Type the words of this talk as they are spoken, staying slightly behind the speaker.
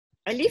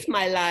I live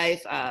my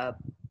life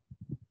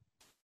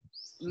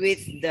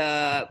with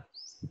the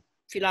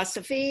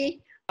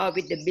philosophy or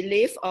with the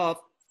belief of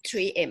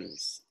 3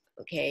 M's,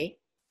 okay?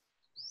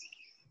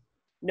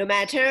 No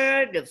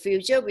matter the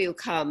future will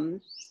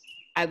come,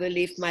 I will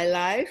live my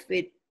life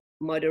with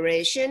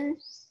moderation,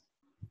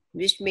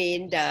 which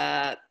means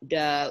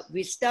the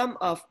wisdom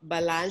of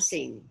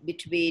balancing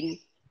between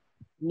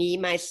me,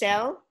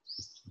 myself,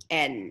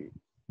 and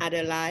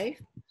other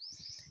life.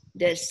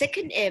 The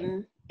second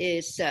M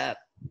is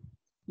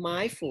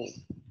mindful.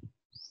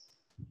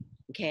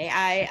 Okay,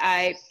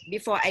 I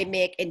before I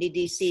make any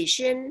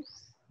decision,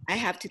 I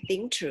have to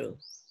think through.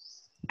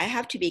 I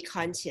have to be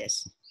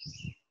conscious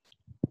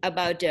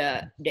about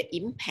the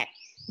impact,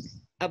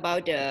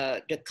 about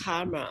the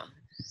karma.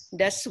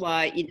 That's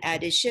why in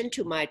addition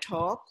to my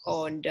talk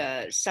on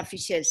the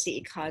sufficiency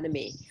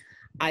economy,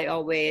 I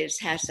always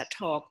has a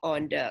talk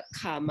on the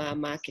karma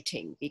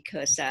marketing,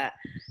 because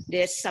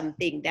there's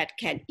something that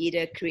can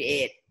either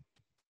create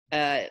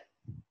a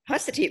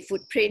positive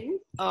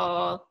footprint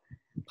or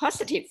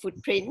positive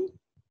footprint.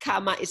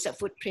 Karma is a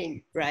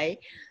footprint, right?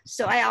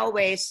 So I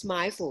always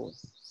mindful.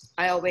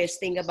 I always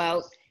think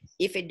about,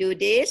 if I do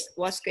this,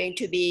 what's going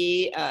to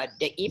be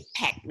the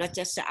impact, not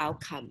just the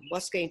outcome,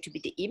 what's going to be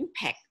the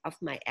impact of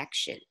my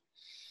action.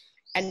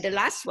 And the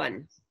last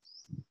one,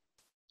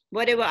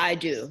 whatever I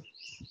do,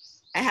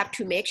 I have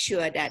to make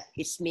sure that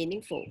it's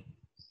meaningful.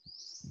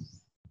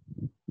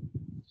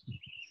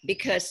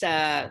 Because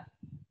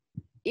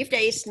if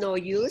there is no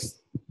use,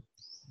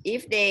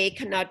 if they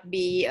cannot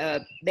be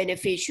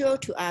beneficial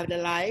to our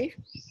life,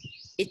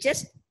 it's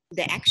just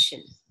the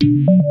action.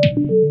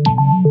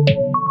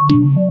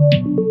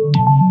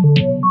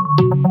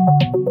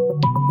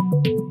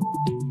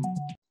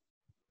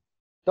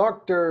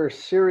 Dr.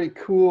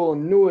 Sirikul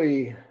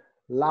Nui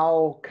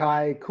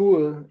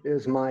Laukaikul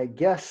is my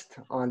guest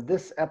on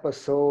this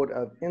episode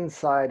of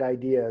Inside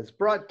Ideas,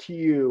 brought to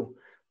you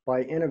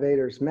by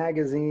Innovators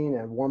Magazine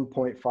and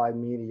 1.5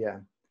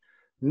 Media.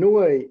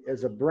 Nui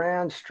is a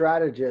brand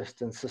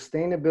strategist and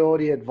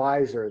sustainability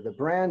advisor, the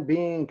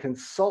brand-being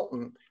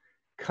consultant,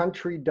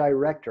 country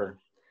director,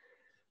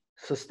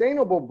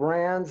 Sustainable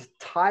Brands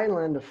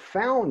Thailand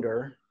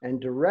founder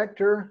and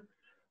director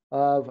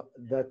of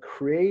the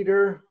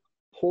creator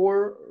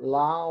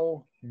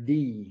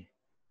PorLaewDee.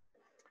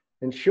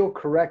 And she'll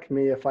correct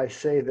me if I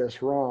say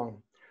this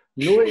wrong.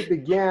 Nui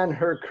began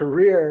her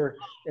career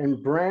in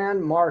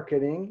brand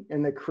marketing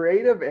in the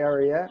creative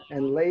area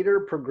and later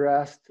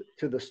progressed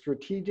to the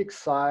strategic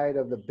side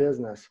of the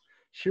business.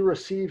 She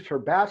received her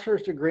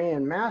bachelor's degree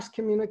in mass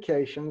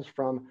communications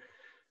from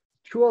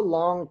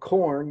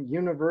Chulalongkorn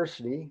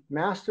University,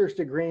 master's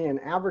degree in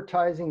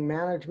advertising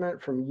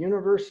management from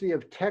University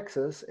of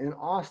Texas in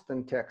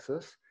Austin,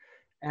 Texas,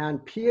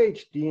 and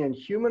PhD in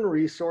human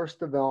resource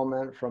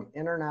development from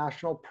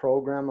International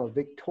Program of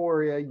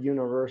Victoria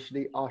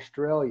University,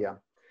 Australia,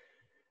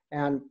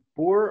 and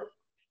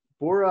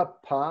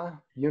Burapha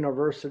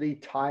University,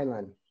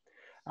 Thailand.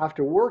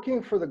 After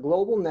working for the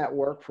Global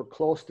Network for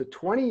close to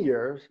 20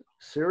 years,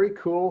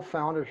 Sirikul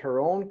founded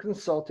her own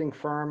consulting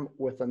firm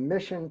with a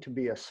mission to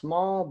be a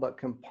small but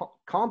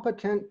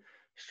competent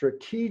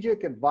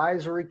strategic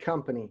advisory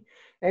company,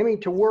 aiming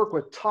to work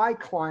with Thai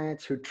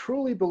clients who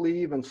truly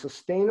believe in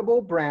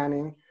sustainable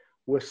branding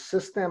with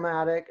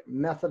systematic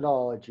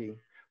methodology.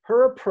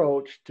 Her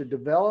approach to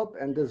develop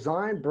and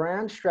design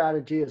brand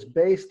strategy is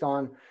based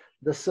on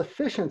the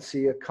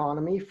Sufficiency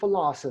Economy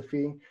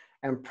Philosophy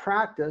and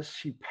practice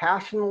she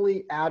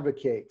passionately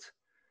advocates.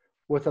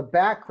 With a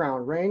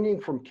background ranging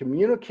from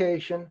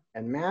communication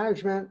and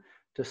management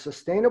to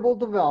sustainable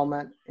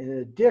development, in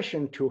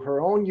addition to her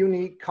own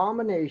unique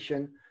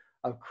combination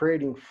of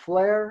creating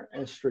flair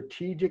and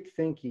strategic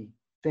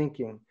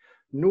thinking.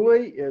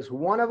 Nui is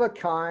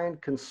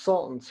one-of-a-kind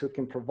consultants who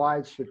can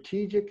provide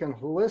strategic and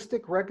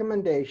holistic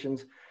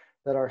recommendations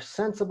that are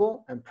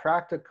sensible and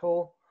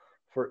practical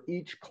for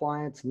each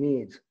client's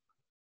needs.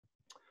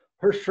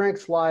 Her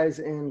strengths lies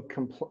in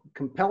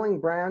compelling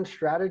brand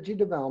strategy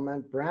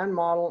development, brand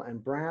model,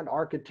 and brand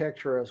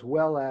architecture, as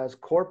well as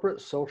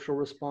corporate social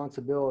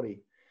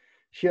responsibility.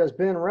 She has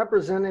been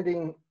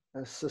representing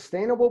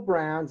sustainable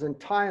brands in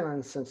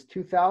Thailand since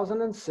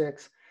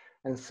 2006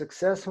 and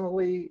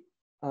successfully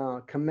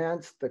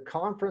commenced the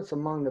conference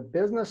among the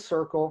business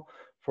circle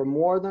for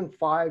more than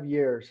 5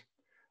 years.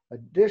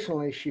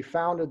 Additionally, she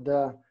founded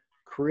the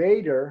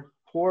Creator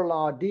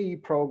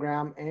PorLaewDee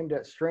program aimed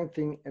at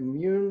strengthening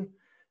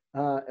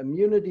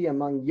immunity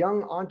among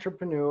young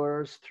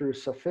entrepreneurs through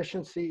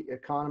Sufficiency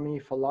Economy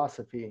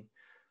Philosophy.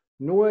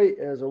 Nui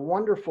is a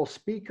wonderful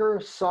speaker,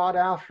 sought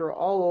after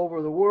all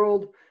over the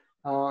world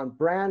on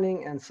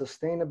branding and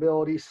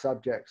sustainability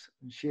subjects.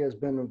 She has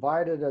been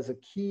invited as a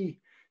key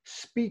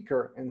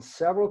speaker in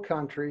several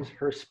countries.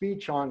 Her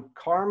speech on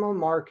karma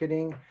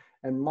marketing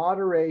and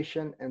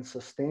moderation and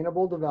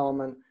sustainable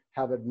development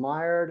have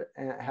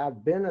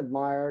been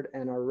admired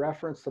and are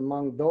referenced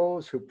among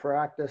those who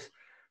practice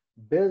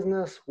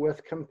business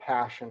with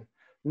compassion.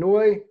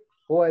 Nui,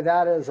 boy,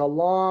 that is a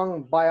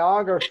long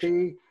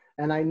biography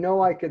And I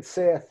know I could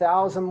say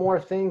 1,000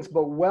 more things,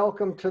 but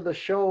welcome to the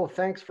show.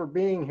 Thanks for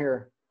being here.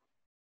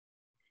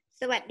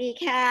 สวัสดี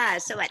ค่ะ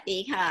สวัสดี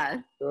ค่ะ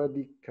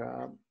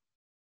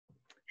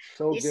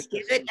So It's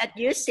good. good that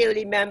you still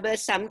remember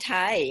some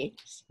Thai.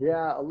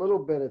 Yeah, a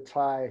little bit of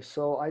Thai.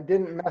 So I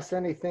didn't mess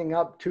anything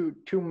up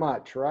too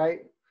much,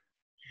 right?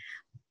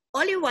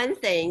 Only one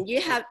thing, you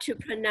have to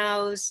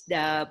pronounce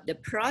the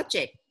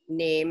project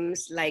names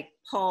like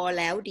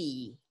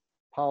PorLaewDee.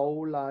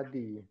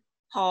 PorLaewDee.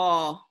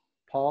 PorLaewDee.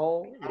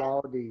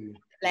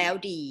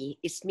 PorLaewDee.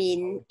 It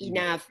means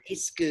enough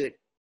is good.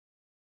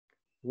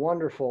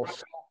 Wonderful.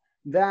 So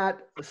that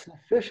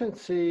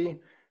sufficiency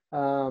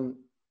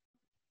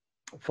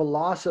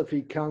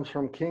philosophy comes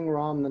from King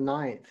Ram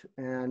IX,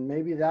 and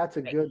maybe that's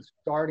a good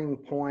starting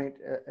point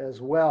as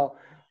well.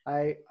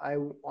 I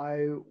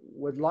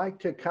would like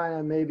to kind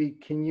of maybe,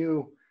 can you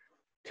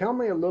tell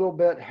me a little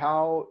bit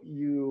how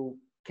you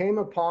came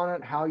upon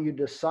it, how you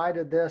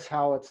decided this,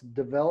 how it's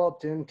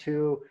developed into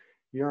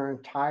your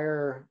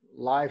entire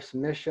life's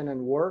mission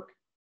and work?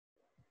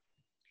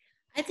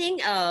 I think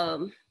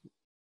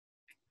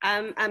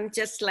I'm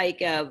just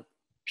like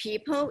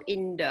people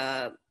in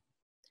the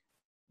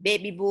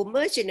baby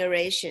boomer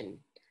generation.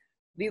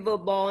 We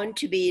were born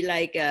to be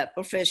like a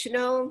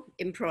professional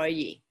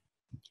employee.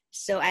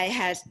 So I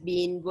has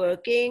been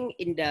working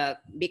in the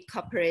big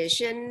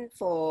corporation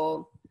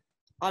for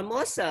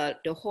almost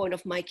the whole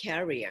of my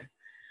career.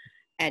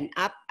 And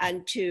up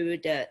until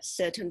the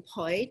certain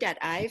point that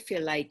I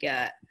feel like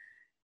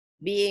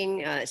being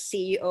a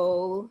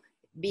CEO,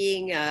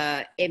 being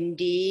a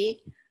MD,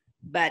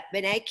 but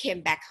when I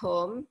came back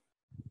home,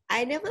 I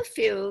never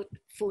feel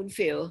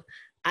fulfilled.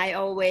 I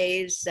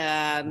always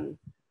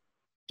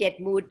get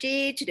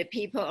moody to the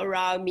people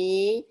around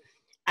me.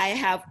 I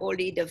have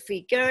only the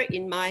figure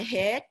in my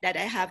head that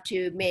I have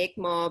to make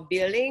more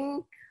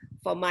billing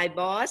for my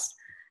boss.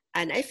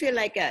 And I feel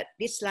like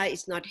this life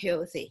is not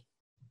healthy.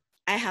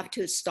 I have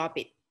to stop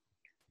it.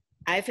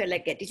 I feel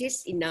like this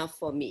is enough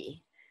for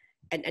me.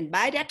 And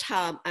by that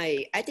time,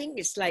 I think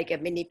it's like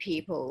many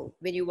people,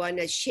 when you want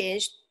to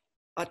change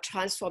or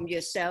transform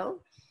yourself,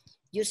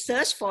 you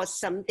search for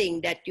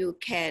something that you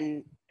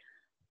can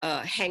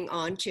hang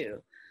on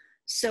to.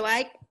 So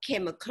I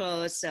came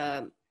across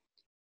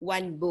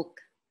one book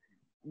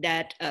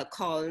that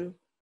called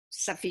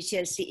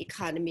Sufficiency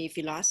Economy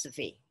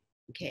Philosophy,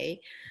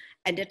 okay?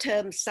 And the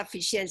term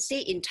sufficiency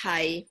in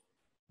Thai,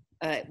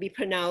 we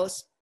pronounce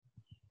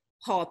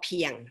พอเ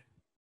พียง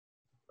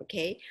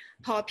okay?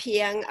 พอเพี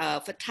ยง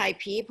for Thai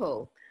people,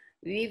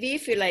 we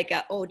feel like,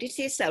 oh, this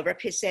is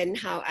represent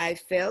how I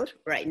felt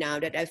right now,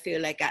 that I feel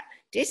like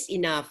this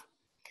enough.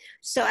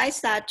 So I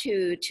start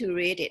to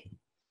read it,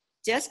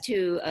 just to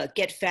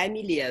get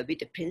familiar with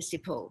the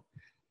principle.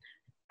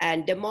 And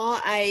the more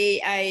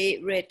I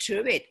read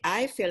through it,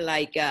 I feel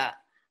like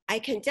I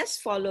can just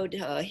follow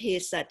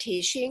his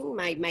teaching,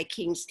 my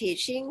King's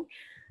teaching,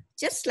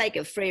 just like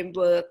a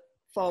framework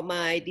for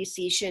my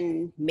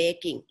decision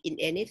making in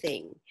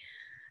anything.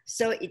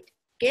 So it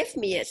gave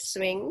me a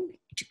strength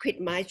to quit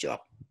my job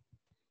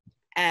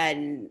and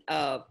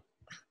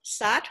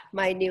start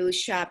my new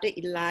chapter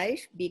in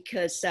life,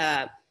 because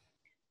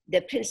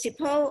the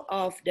principle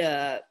of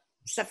the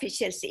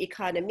sufficiency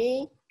economy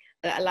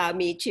allow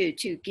me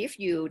to give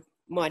you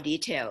more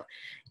detail.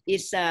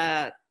 It's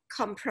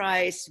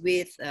comprised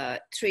with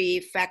 3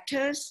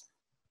 factors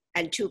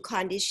and 2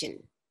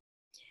 conditions.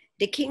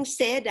 The King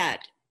said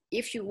that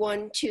if you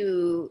want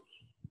to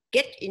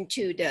get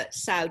into the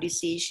sound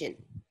decision,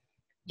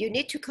 you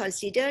need to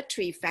consider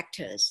 3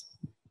 factors.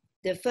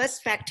 The first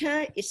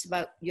factor is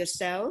about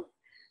yourself.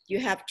 You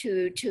have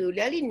to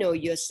really know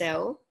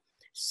yourself,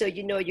 so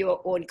you know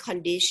your own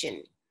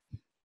condition.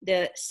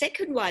 The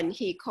second one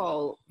he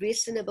called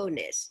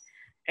reasonableness.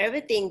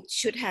 Everything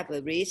should have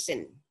a reason,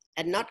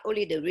 and not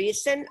only the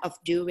reason of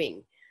doing.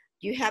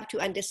 You have to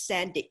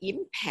understand the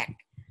impact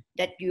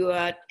that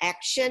your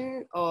action,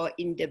 or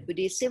in the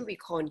Buddhism we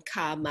call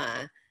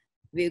karma,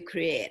 will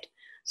create.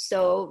 So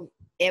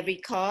every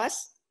cause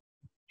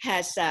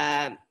has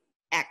an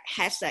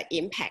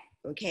impact,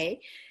 okay?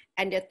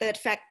 And the third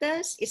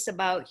factor is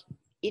about,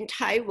 in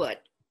Thai word,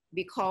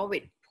 we call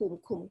it ภูมิ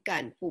คุ้ม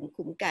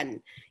กัน.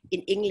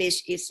 In English,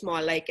 it's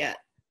more like a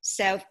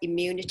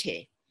self-immunity.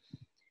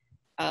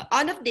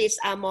 All of these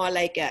are more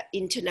like an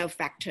internal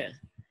factor.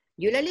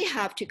 You really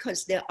have to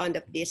consider all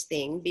of these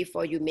things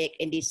before you make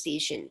a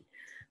decision.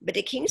 But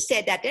the King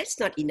said that that's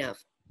not enough.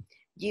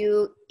 You,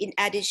 in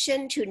addition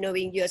to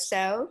knowing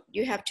yourself,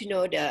 you have to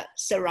know the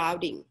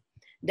surrounding,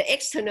 the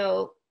external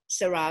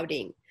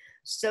surrounding.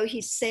 So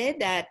he said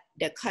that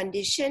the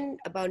condition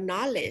about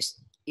knowledge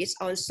is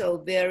also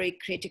very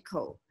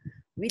critical.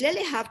 We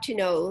really have to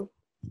know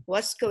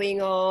what's going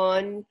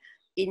on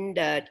in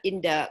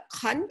the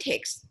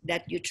context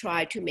that you try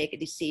to make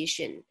a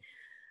decision.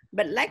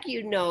 But like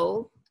you know,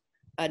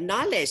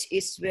 knowledge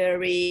is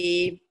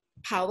very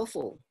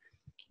powerful.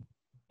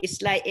 It's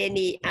like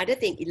any other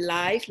thing in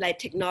life, like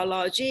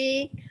technology,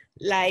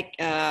 like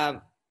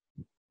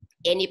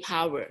any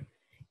power.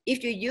 If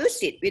you use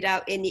it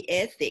without any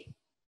ethic,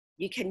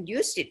 you can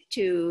use it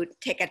to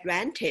take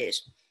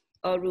advantage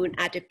or ruin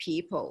other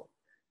people.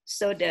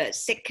 So the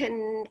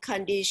second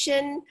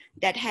condition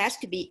that has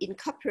to be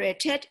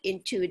incorporated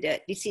into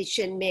the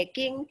decision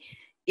making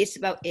is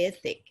about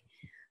ethics.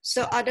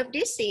 So out of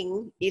this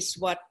thing is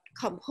what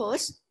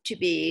composed to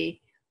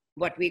be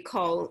what we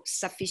call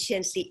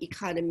sufficiency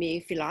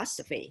economy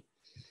philosophy.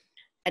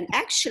 And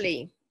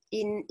actually,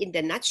 in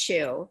the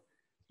nutshell,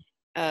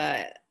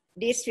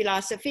 this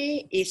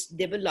philosophy is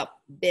developed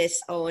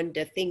based on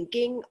the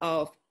thinking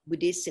of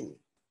Buddhism,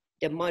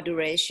 the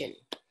moderation.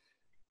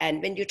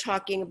 And when you're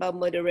talking about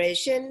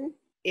moderation,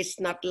 it's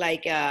not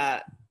like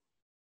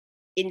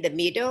in the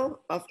middle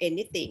of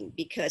anything,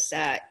 because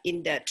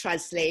in the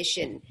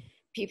translation,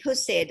 people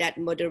say that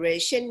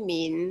moderation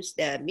means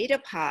the middle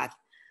path,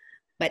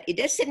 but it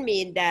doesn't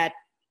mean that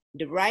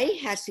the right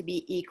has to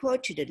be equal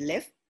to the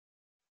left.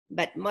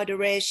 But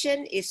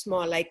moderation is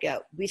more like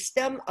a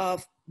wisdom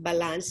of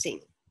balancing.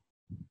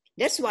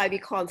 That's why we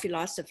call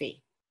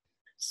philosophy.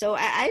 So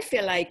I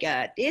feel like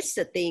this is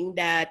the thing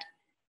that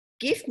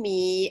give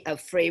me a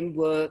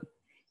framework,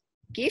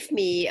 give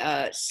me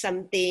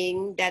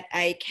something that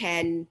I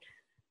can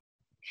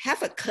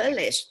have a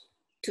courage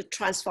to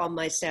transform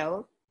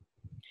myself.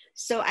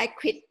 So I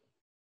quit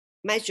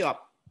my job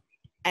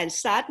and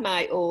start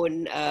my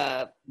own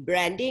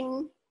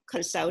branding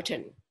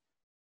consultant.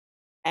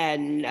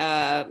 And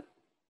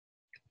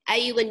I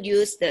even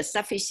use the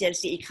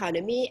sufficiency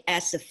economy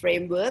as a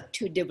framework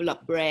to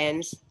develop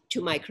brands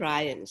to my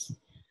clients.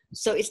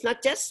 So it's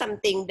not just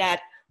something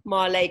that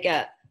more like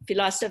a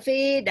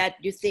philosophy that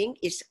you think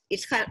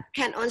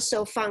can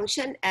also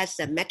function as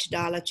a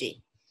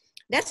methodology.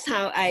 That's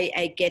how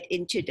I get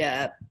into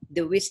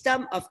the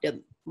wisdom of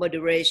the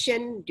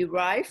moderation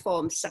derived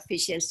from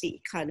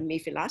sufficiency economy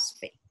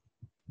philosophy.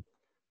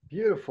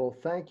 Beautiful.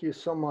 Thank you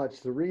so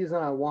much. The reason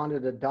I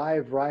wanted to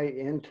dive right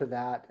into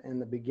that in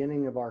the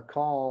beginning of our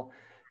call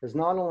is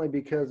not only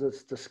because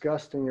it's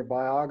discussed in your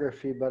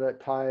biography, but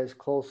it ties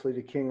closely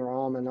to King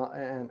Ram and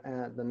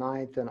the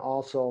ninth, and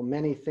also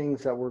many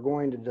things that we're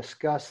going to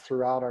discuss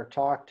throughout our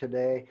talk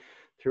today,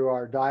 through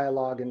our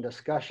dialogue and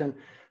discussion,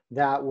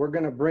 that we're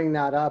going to bring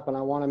that up. And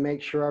I want to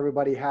make sure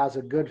everybody has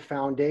a good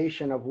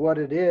foundation of what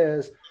it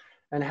is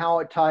and how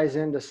it ties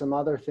into some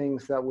other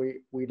things that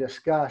we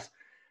discuss.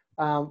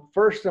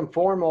 First and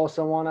foremost,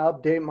 I want to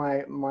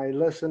update my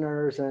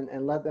listeners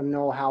and let them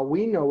know how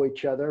we know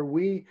each other.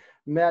 We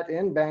met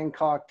in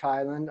Bangkok,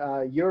 Thailand.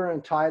 You're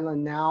in Thailand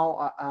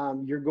now.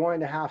 You're going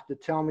to have to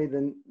tell me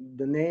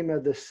the name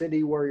of the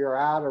city where you're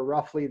at, or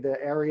roughly the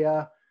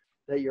area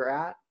that you're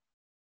at.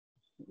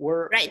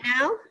 Right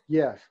now?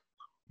 Yes.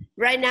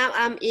 Right now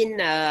I'm in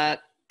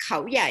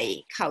Khao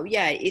Yai. Khao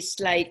Yai is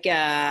like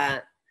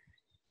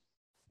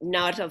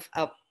north of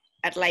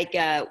at like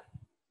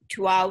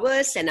 2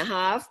 hours and a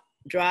half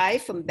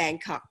drive from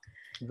Bangkok.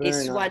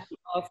 It's nice. One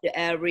of the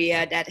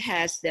area that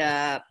has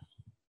the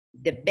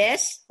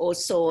best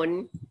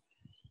ozone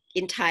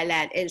in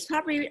Thailand, and it's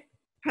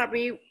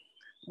probably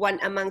one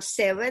among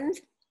 7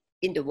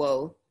 in the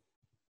world.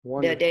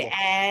 The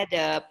air,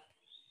 the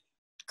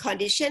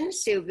conditions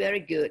still very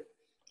good.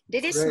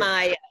 This is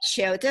my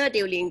shelter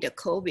during the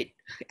COVID,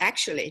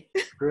 actually.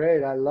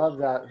 Great, I love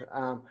that.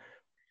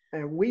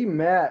 And we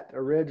met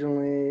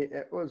originally,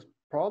 it was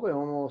probably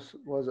almost,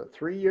 was it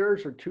 3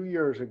 years or 2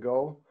 years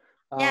ago?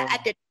 Yeah,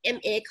 at the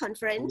TMA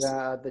conference.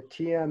 Yeah, at the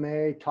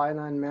TMA,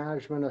 Thailand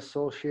Management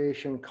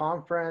Association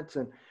conference.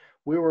 And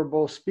we were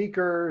both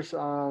speakers.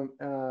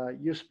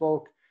 You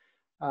spoke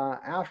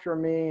after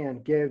me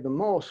and gave the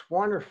most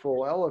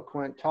wonderful,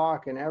 eloquent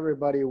talk, and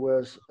everybody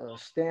was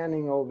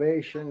standing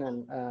ovation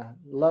and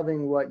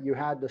loving what you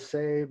had to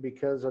say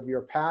because of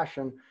your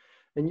passion.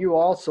 And you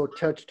also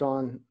touched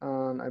on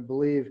I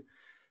believe,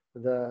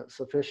 the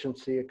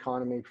sufficiency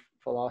economy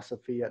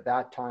philosophy at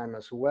that time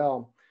as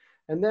well.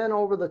 And then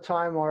over the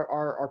time,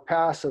 our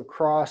paths have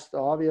crossed,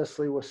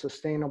 obviously, with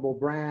sustainable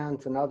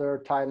brands and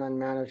other Thailand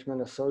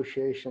Management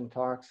Association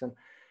talks.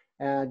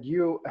 And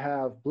you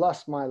have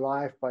blessed my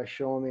life by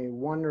showing me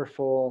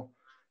wonderful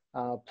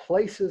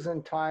places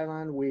in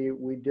Thailand.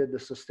 We did the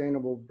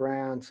sustainable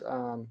brands,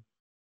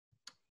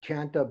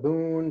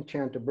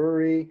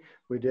 Chantaburi.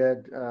 We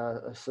did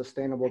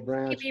sustainable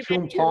brands.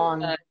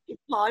 Chumphon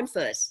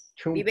first.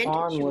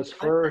 Chumphon was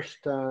first.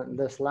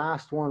 This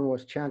last one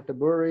was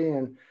Chantaburi,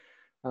 and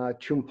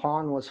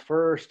Chumphon was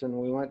first. And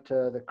we went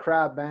to the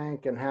crab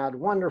bank and had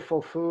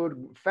wonderful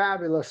food,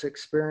 fabulous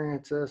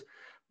experiences.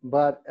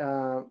 But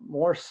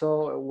more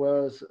so, it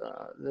was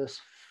this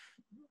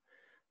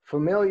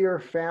familiar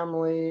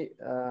family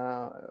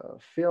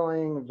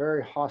feeling,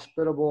 very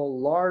hospitable,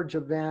 large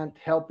event,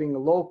 helping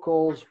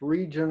locals,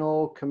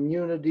 regional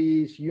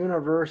communities,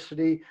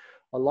 university,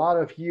 a lot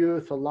of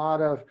youth, a lot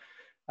of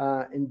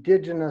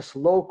indigenous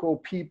local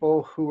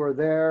people who are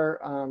there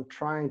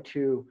trying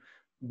to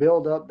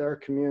build up their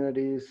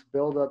communities,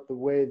 build up the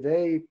way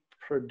they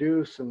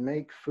produce and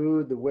make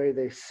food, the way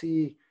they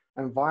see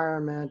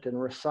environment and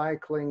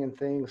recycling and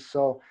things.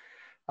 So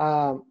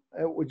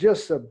it was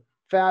just a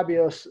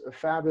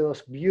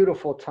fabulous,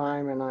 beautiful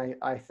time. And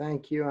I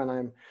thank you. And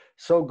I'm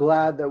so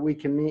glad that we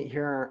can meet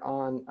here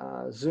on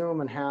Zoom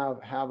and have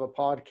a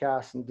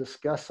podcast and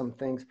discuss some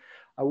things.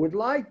 I would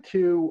like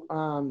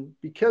to,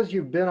 because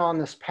you've been on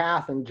this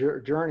path and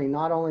journey,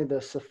 not only the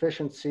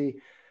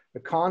sufficiency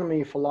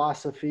economy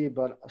philosophy,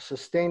 but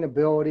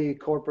sustainability,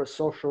 corporate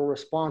social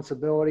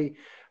responsibility,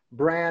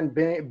 brand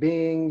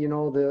being, you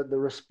know, the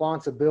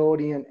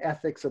responsibility and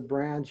ethics of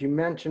brands. You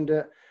mentioned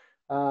it,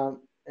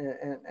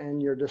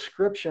 and your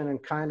description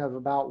and kind of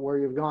about where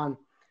you've gone.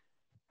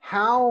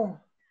 How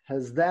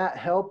has that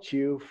helped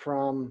you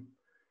from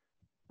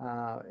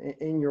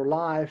in your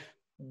life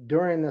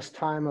during this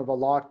time of a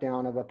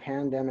lockdown, of a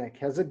pandemic?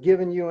 Has it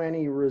given you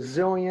any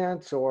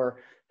resilience or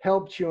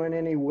helped you in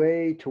any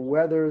way to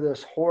weather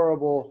this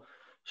horrible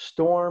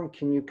storm?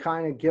 Can you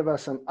kind of give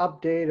us an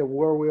update of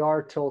where we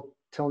are till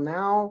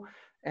now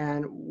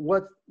and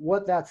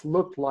what that's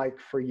looked like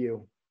for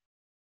you?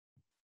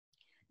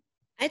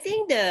 I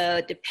think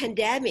the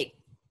pandemic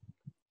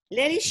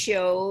really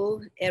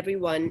show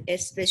everyone,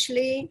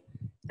 especially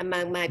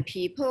among my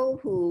people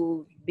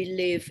who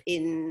believe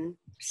in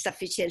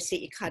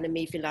sufficiency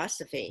economy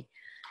philosophy,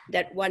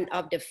 that one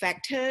of the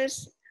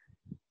factors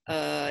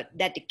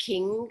that the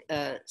king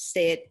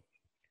said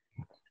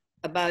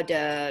about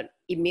the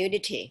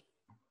immunity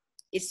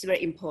is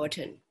very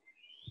important.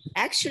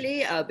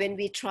 Actually, when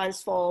we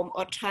transform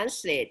or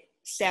translate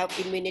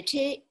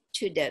self-immunity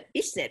to the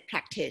business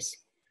practice,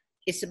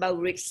 it's about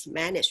risk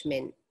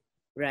management,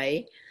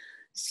 right?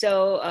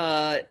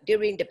 So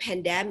during the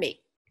pandemic,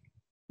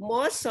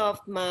 most of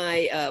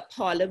my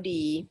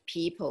PorLaewDee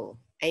people,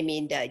 I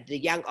mean the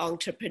young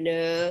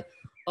entrepreneur,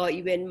 or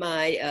even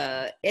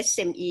my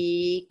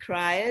SME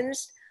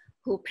clients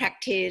who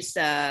practice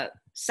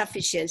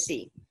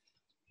sufficiency,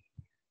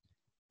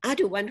 are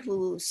the ones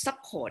who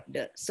support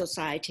the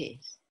society.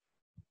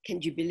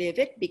 Can you believe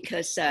it?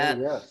 Because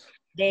yes.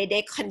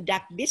 they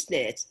conduct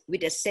business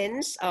with a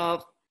sense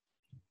of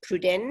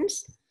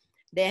prudence.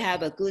 They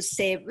have a good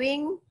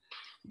saving.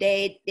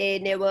 They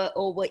never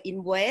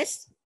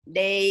over-invest.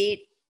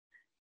 They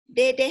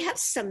have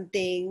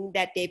something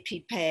that they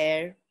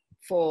prepare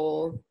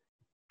for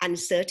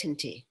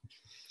uncertainty.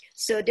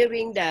 So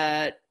during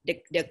the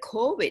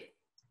COVID,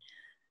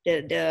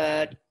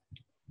 the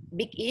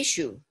big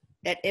issue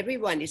that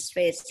everyone is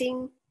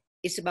facing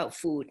is about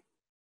food,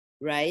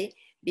 right?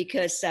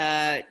 Because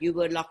you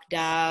were locked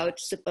down,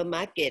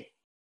 supermarket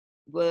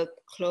were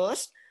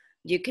closed,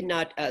 you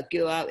cannot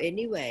go out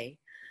anyway.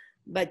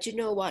 But you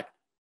know what?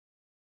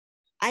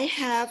 I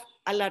have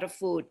a lot of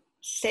food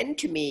sent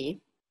to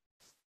me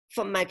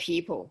from my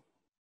people.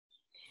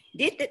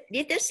 This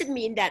doesn't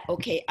mean that,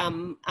 okay,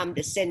 I'm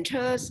the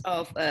centers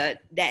of their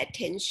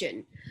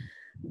attention.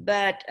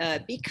 But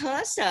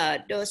because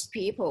those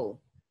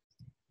people,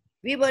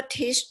 we were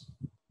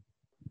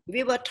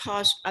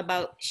taught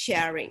about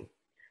sharing.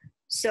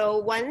 So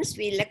once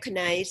we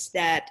recognize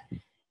that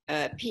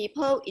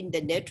people in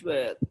the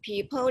network,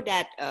 people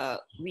that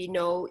we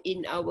know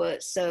in our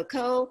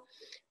circle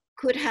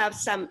could have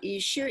some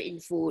issue in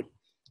food,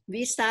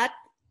 we start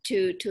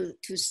to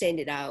send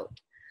it out.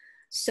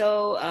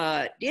 So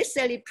this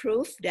really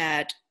proves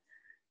that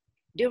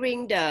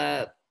during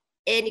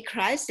any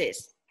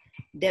crisis,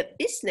 the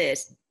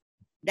business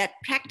that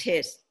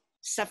practice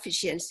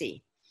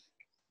sufficiency,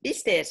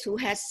 business who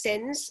has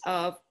sense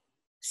of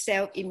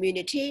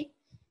self-immunity,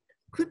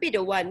 could be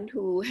the one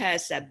who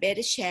has a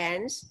better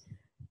chance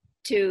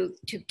to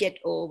get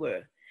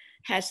over,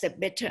 has a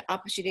better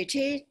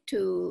opportunity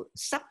to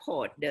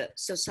support the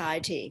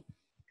society,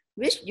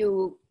 which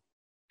you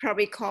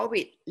probably call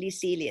it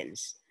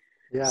resilience.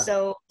 Yeah.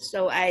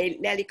 So I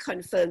really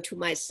confirm to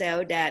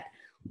myself that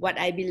what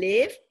I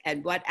believe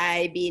and what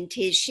I've been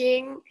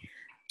teaching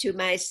to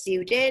my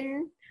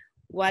students,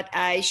 what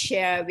I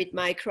share with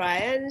my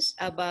clients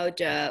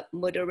about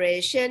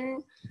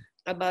moderation,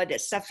 about the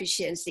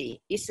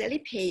sufficiency, is really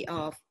pay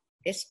off,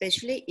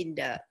 especially in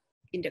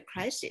the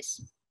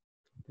crisis.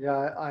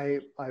 Yeah, I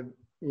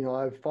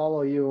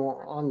follow you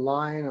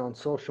online on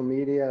social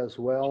media as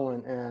well,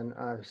 and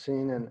I've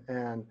seen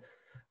and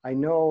I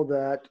know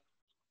that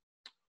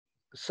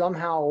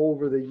somehow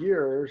over the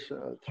years,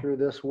 through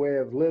this way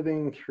of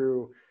living,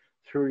 through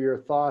your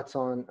thoughts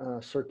on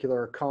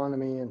circular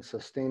economy and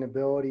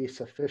sustainability,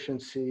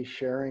 sufficiency,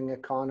 sharing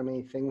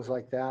economy, things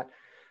like that,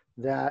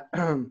 that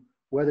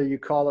whether you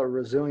call it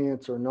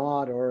resilience or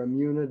not, or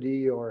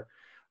immunity, or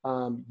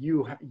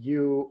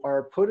you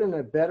are put in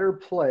a better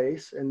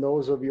place, and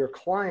those of your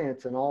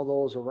clients and all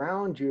those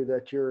around you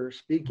that you're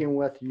speaking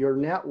with, your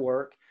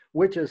network,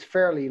 which is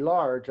fairly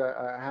large,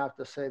 I have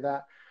to say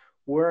that,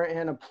 we're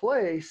in a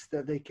place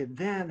that they could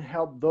then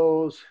help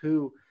those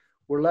who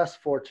were less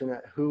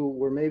fortunate, who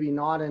were maybe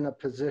not in a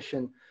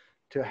position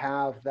to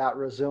have that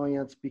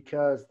resilience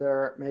because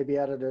they're maybe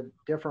at a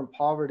different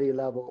poverty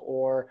level,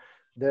 or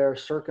their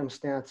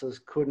circumstances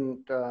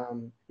couldn't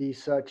be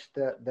such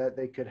that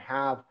they could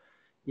have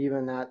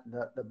even that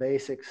the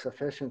basic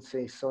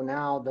sufficiency. So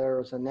now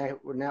there's a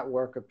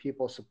network of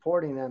people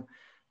supporting them.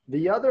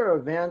 The other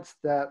events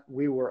that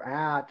we were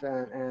at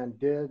and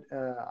did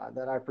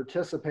that I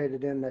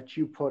participated in that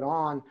you put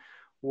on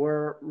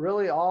were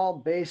really all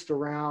based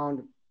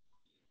around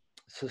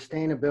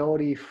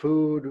sustainability,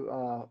 food,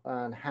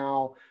 and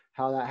how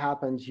that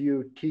happens.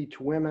 You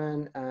teach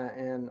women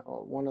in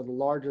one of the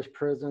largest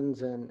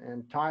prisons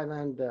in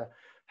Thailand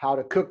how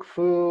to cook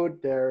food.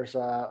 There's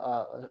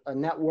a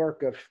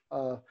network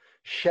of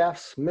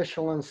chefs,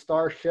 Michelin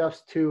star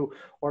chefs to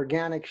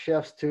organic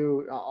chefs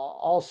to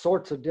all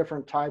sorts of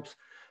different types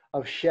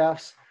of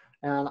chefs.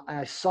 And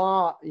I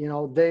saw, you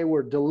know, they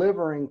were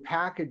delivering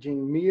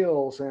packaging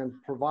meals and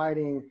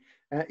providing,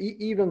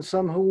 even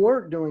some who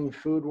weren't doing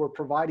food were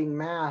providing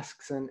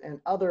masks and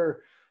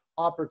other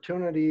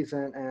opportunities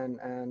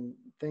and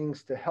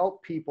things to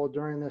help people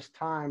during this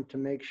time to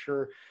make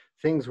sure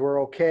things were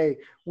okay,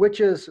 which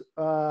is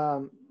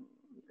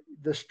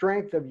the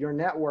strength of your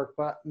network.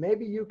 But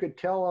maybe you could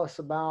tell us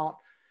about,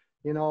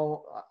 you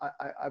know,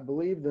 I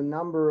believe the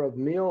number of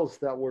meals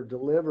that were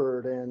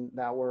delivered and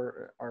that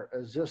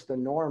is just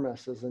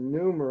enormous, is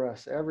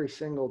numerous every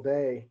single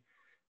day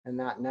in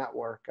that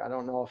network. I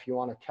don't know if you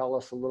want to tell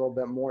us a little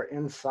bit more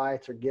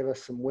insights or give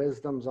us some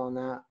wisdoms on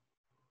that.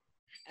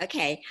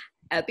 Okay,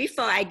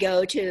 before I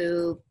go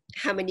to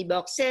how many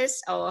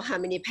boxes or how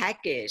many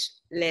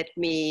packages, let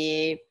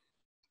me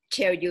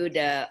tell you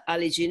the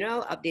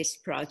original of this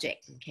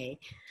project, okay?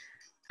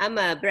 I'm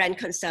a brand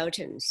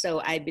consultant,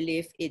 so I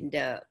believe in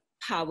the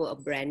power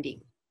of branding.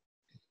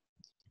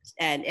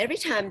 And every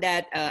time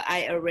that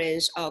I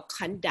arrange or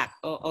conduct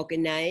or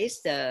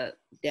organize the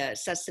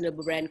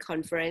Sustainable Brand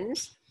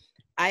Conference,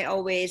 I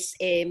always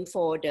aim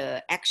for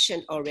the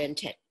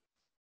action-oriented.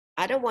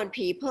 I don't want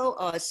people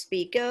or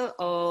speaker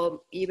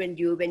or even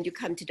you, when you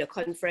come to the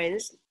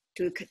conference,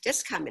 to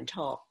just come and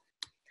talk.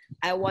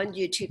 I want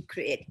you to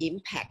create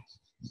impact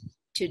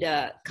to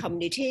the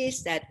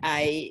communities that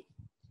I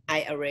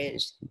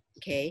arrange,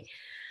 okay?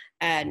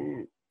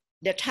 And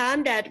the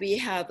time that we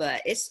have a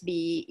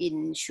SB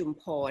in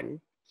Chumpon,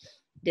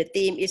 the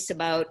theme is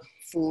about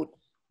food,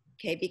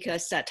 okay?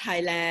 Because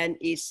Thailand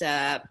is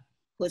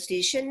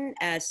positioned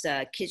as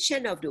a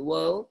kitchen of the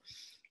world,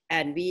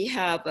 and we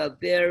have a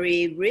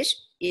very rich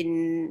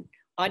in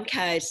all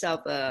kinds of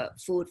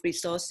food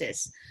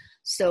resources.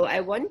 So I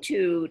want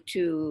to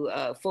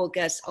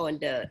focus on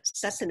the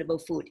sustainable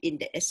food in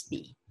the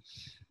SB.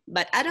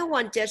 But I don't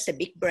want just a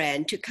big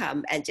brand to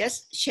come and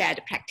just share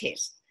the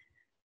practice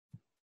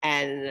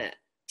and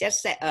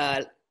just say,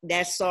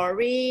 they're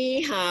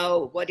sorry,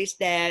 what is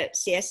their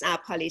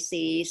CSR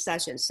policy,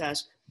 such and such.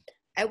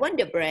 I want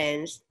the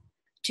brands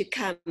to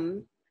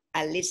come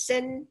and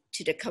listen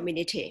to the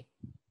community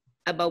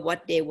about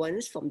what they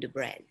want from the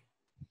brand.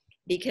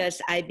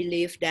 Because I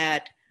believe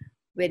that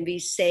when we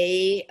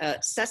say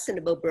a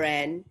sustainable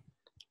brand,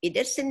 it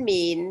doesn't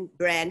mean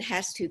brand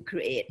has to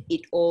create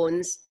its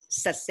own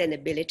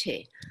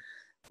sustainability,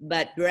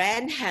 but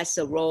brand has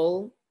a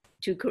role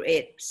to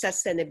create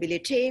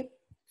sustainability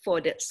for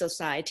the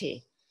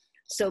society.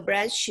 So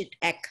brands should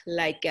act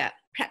like a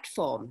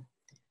platform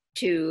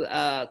to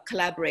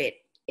collaborate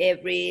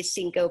every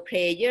single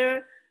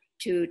player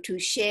to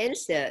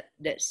change the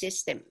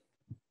system,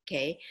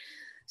 okay?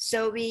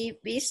 So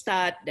we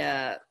start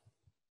the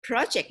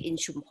project in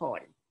Chumpon.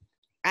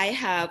 I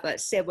have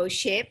several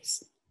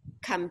chefs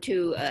come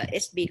to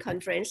SB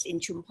conference in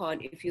Chumpon,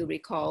 if you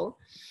recall.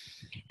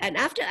 And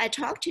after I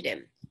talk to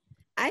them,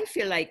 I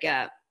feel like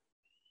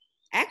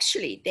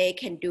actually they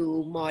can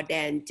do more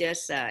than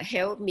just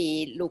help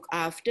me look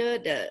after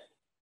the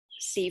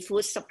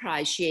seafood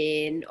supply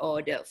chain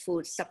or the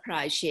food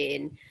supply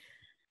chain.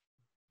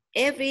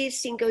 Every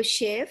single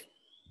chef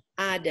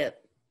are the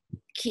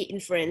key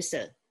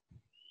influencer.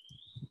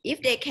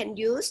 If they can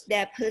use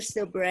their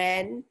personal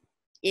brand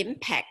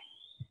impact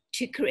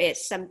to create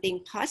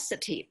something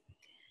positive,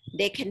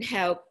 they can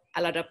help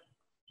a lot of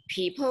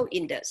people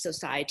in the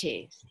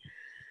society.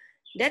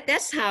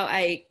 That's how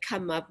I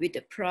come up with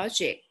a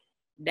project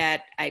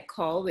that I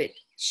call it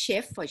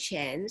Chef for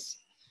Chance.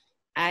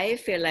 I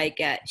feel like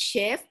a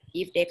chef,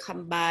 if they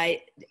combine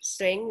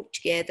strength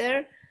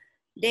together,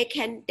 they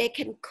can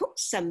cook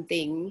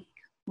something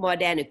more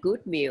than a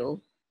good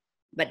meal,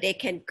 but they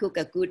can cook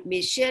a good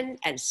mission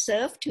and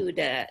serve to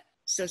the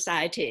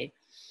society.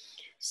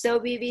 So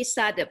we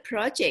start the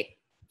project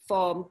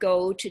from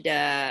go to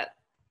the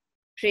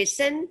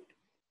prison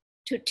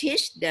to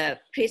teach the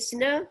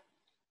prisoner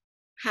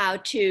how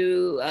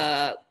to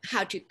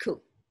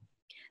cook.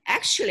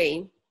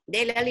 Actually,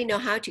 they really know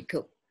how to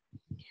cook.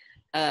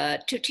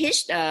 To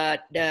teach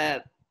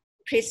the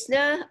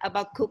prisoner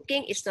about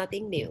cooking is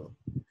nothing new.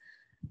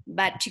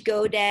 But to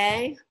go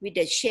there with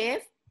the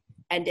chef,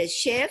 and the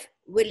chef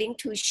willing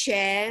to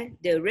share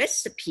the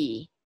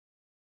recipe,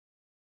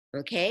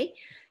 okay?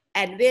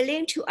 And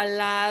willing to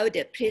allow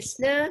the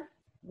prisoner,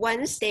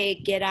 once they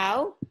get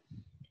out,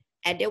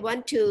 and they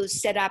want to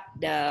set up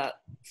the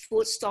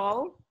food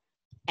stall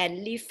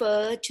and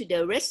refer to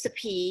the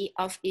recipe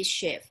of each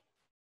chef.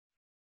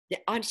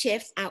 All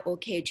chefs are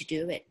okay to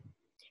do it.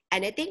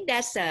 And I think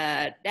that's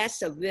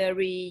a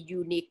very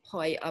unique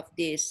point of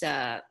this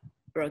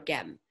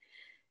program.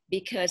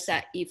 because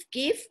if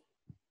give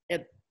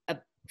a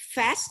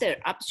faster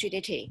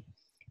opportunity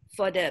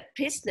for the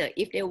prisoner,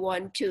 if they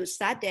want to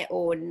start their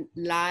own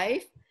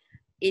life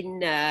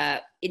in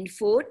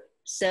food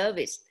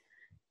service,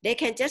 they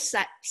can just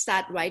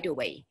start right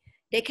away.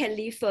 They can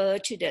refer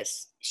to the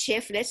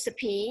chef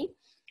recipe.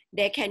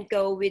 They can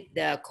go with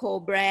the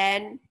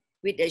co-brand,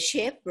 with the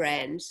chef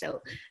brand.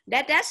 So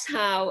that's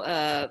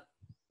how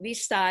we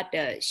start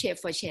the Chef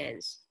for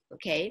Chance,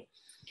 okay?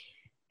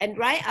 And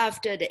right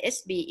after the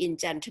SB in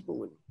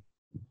Jantabun,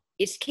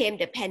 it came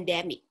the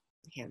pandemic.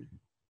 Okay?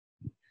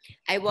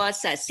 I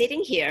was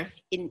sitting here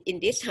in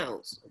this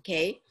house,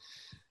 okay?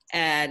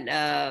 And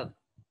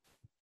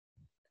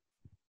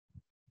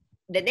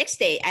the next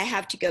day, I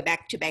have to go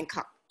back to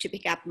Bangkok to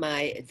pick up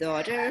my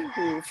daughter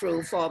who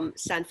flew from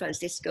San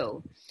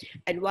Francisco.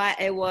 And while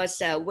I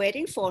was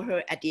waiting for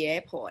her at the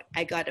airport,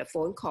 I got a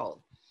phone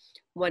call.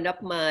 One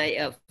of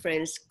my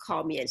friends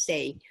called me and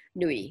say,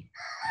 Nui,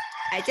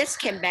 I just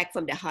came back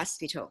from the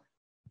hospital.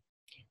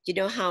 You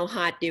know how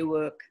hard they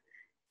work.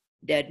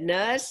 The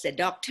nurse, the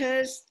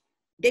doctors,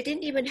 they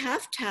didn't even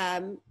have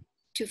time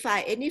to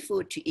find any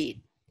food to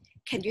eat.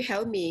 Can you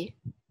help me?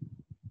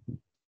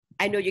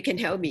 I know you can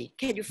help me.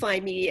 Can you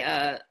find me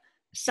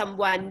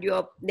someone,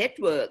 your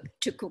network,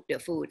 to cook the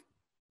food?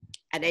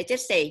 And I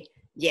just say,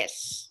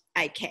 yes,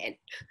 I can.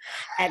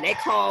 And I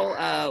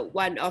call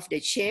one of the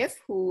chefs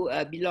who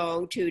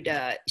belong to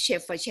the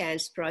Chef for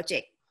Chance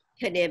project.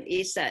 Her name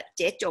is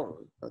Che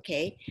Chong,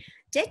 okay?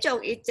 Che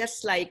Chong is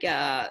just like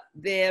a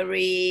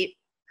very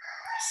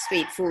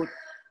street food,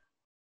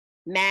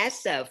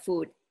 mass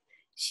food.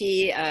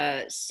 She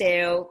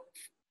sell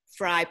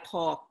fried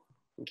pork,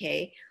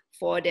 okay,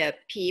 for the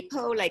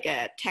people like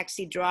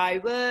taxi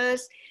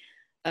drivers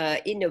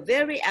in a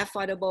very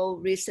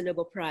affordable,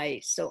 reasonable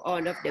price. So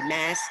all of the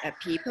mass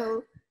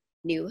people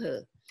knew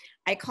her.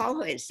 I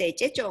call her and say,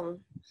 Che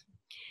Chong,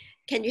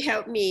 can you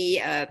help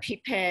me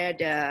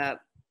prepare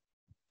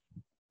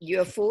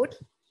your food,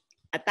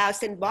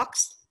 1,000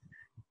 box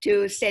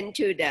to send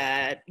to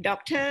the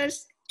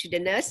doctors, to the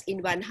nurse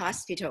in one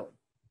hospital?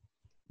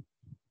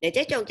 Then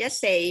Che Chong just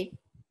say,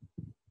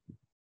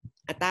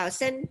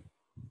 1,000?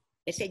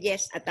 I said,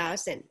 yes,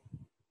 1,000.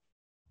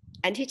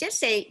 And he just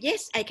say,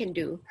 yes, I can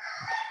do.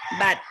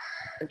 But,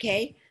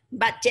 okay,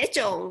 but Che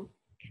Chong,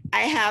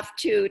 I have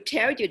to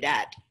tell you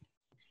that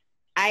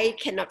I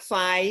cannot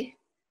find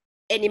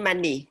any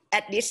money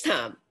at this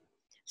time.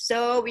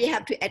 So we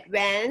have to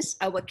advance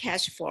our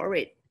cash for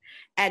it.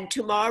 And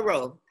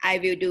tomorrow I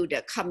will do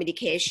the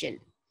communication.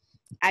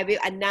 I will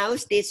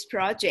announce this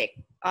project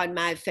on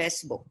my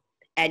Facebook,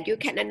 and you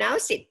can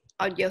announce it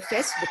on your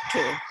Facebook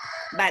too.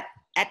 But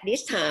at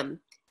this time,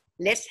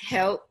 let's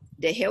help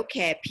the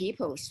healthcare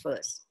people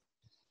first.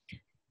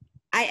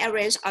 I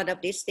arranged all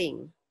of this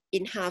thing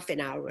in half an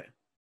hour.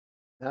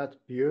 That's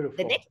beautiful.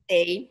 The next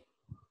day,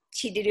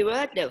 she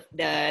delivered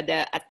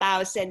the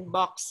 1,000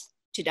 box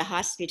to the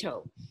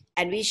hospital,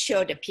 and we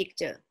showed the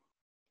picture.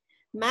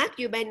 Mark,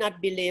 you might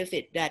not believe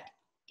it, that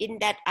in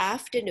that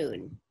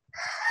afternoon,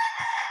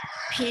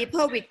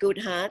 people with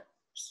good hearts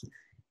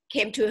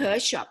came to her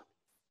shop.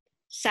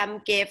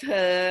 Some gave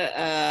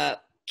her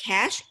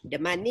cash, the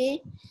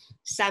money.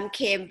 Some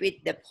came with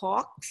the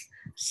pork.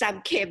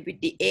 Some came with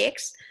the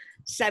eggs.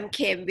 Some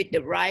came with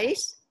the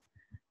rice.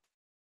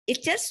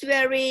 It's just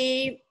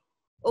very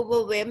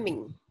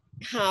overwhelming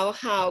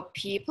how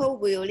people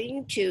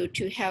willing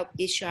to help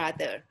each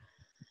other.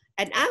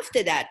 And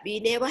after that, we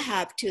never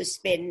have to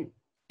spend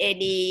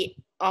any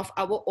of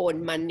our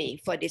own money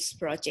for this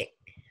project.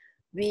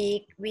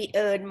 We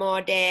earn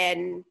more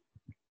than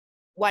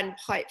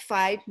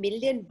 1.5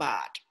 million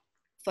baht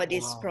for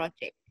this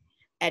project.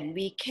 And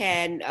we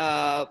can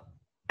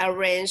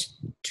arrange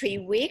 3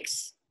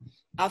 weeks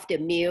of the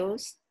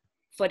meals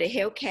for the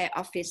healthcare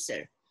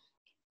officer.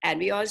 And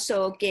we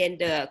also gain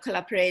the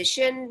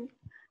collaboration,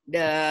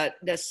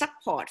 the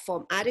support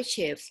from other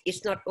chefs.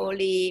 It's not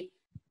only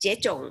Che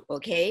Chong,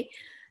 okay?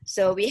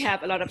 So we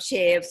have a lot of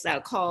chefs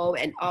call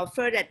and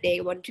offer that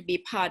they want to be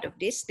part of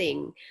this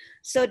thing.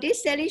 So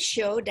this really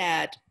shows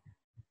that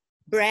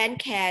brand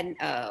can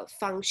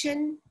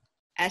function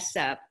as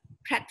a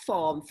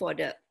platform for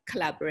the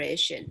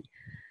collaboration.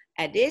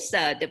 And this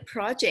the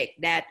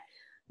project that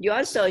you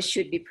also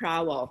should be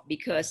proud of,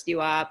 because you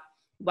are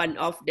one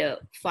of the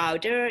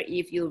founder.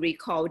 If you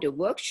recall the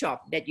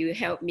workshop that you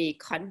helped me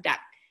conduct,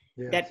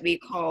 yes, that we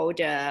called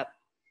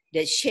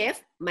the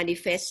Chef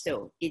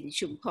Manifesto in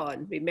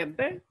Chumphon,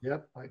 remember?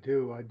 Yep, I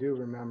do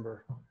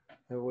remember.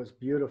 It was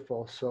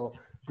beautiful. So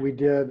we've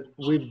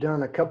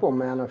done a couple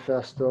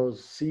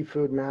manifestos,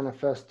 Seafood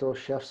Manifesto,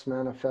 Chef's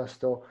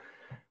Manifesto.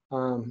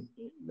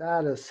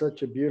 That is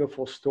such a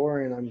beautiful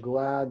story, and I'm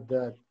glad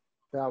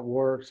that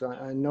works.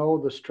 I know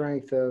the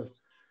strength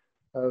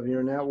of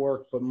your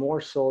network, but more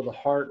so the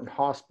heart and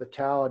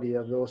hospitality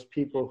of those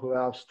people who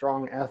have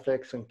strong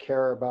ethics and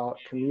care about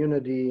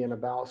community and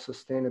about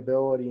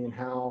sustainability, and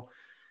how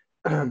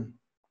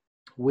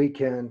we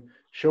can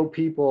show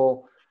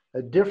people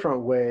a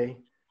different way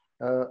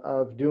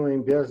of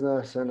doing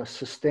business in a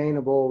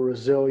sustainable,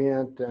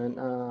 resilient, and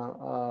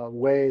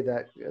way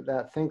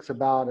that thinks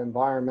about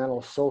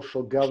environmental,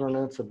 social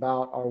governance,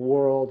 about our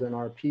world and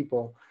our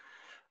people.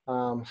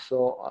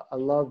 So I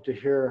love to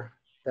hear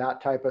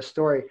that type of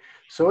story.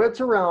 So it's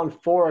around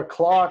 4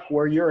 o'clock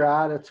where you're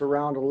at. It's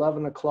around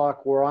 11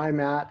 o'clock where I'm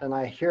at, and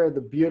I hear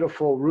the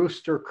beautiful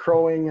rooster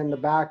crowing in the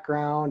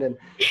background. And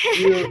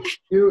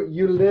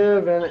you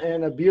live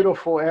in a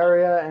beautiful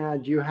area,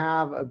 and you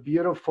have a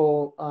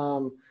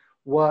beautiful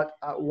what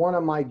one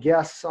of my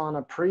guests on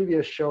a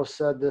previous show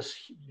said, this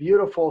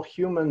beautiful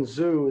human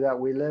zoo that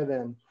we live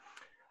in.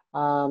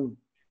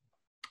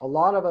 A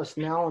lot of us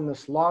now in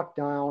this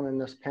lockdown, in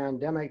this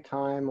pandemic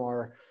time,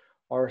 are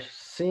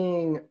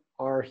seeing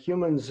our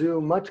human zoo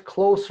much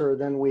closer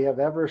than we have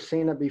ever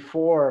seen it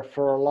before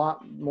for a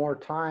lot more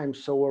time.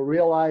 So we're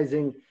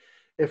realizing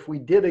if we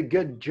did a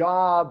good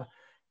job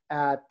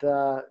at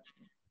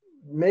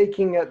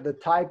making it the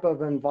type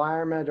of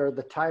environment or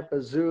the type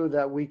of zoo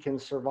that we can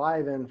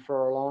survive in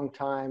for a long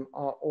time,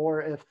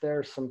 or if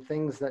there's some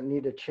things that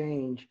need to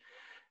change.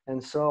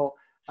 And so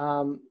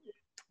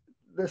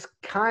this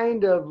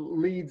kind of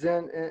leads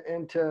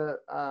into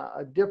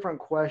a different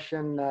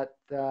question that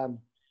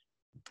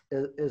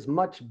is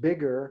much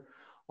bigger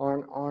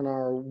on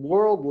our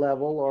world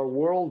level, our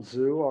world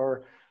zoo,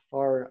 our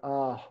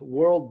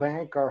World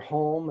Bank, our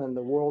home, and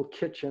the World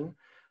Kitchen.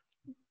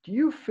 Do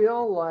you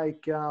feel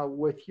like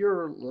with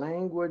your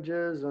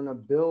languages and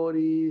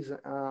abilities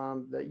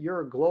that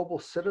you're a global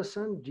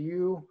citizen? Do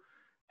you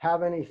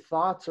have any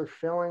thoughts or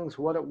feelings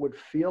what it would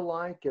feel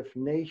like if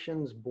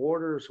nations,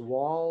 borders,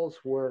 walls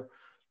were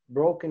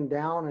broken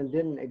down and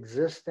didn't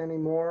exist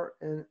anymore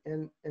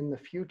in the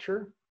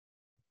future?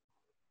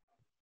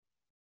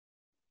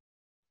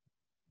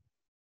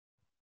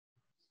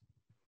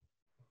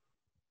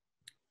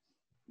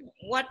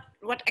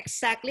 What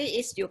exactly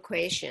is your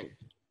question?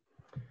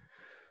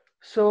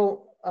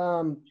 So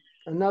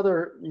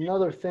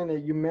another thing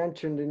that you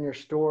mentioned in your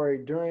story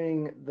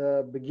during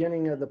the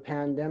beginning of the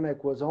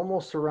pandemic was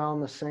almost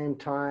around the same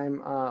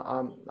time.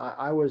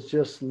 I was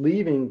just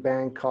leaving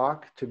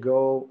Bangkok to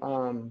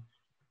go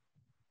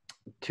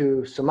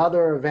to some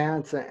other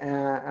events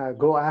and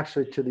go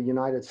actually to the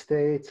United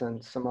States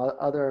and some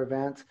other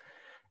events.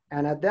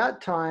 And at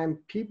that time,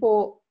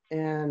 people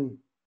in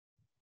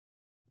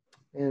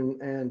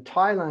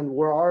Thailand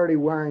were already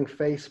wearing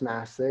face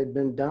masks. They'd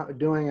been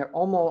doing it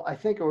almost, I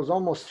think it was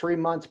almost 3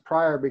 months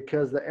prior,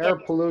 because the air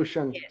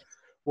pollution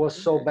was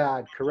so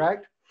bad,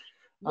 correct?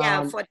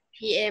 Yeah, for the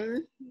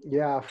PM.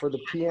 Yeah, for the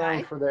PM,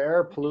 right, for the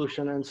air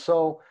pollution. And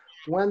so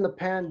when the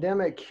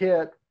pandemic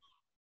hit,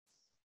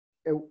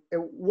 it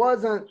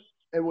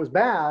was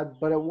bad,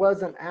 but it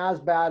wasn't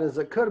as bad as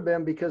it could have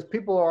been, because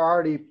people are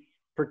already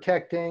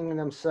protecting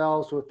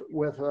themselves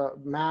with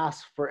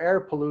masks for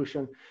air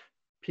pollution.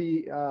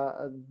 The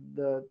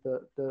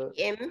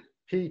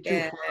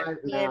P25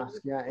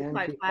 mask, yeah,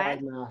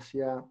 N25 mask,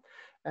 yeah.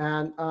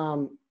 And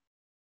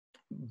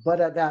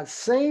but at that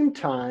same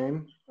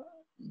time,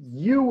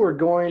 you were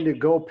going to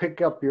go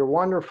pick up your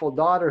wonderful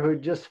daughter who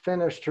had just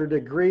finished her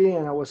degree,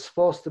 and it was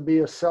supposed to be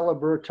a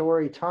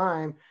celebratory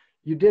time.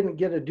 You didn't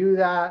get to do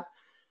that,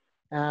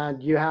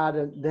 and you had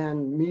to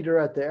then meet her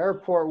at the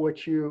airport,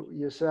 which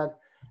you said.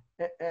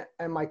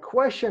 And my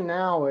question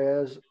now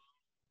is,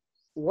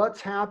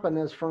 what's happened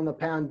is, from the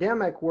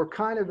pandemic, we're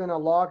kind of in a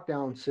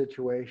lockdown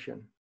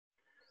situation.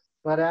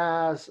 But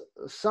as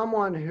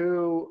someone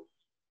who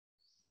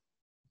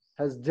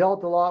has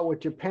dealt a lot with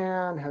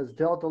Japan, has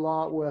dealt a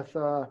lot with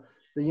the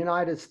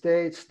United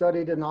States,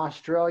 studied in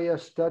Australia,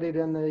 studied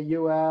in the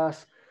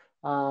US,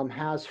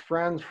 has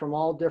friends from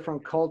all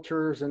different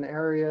cultures and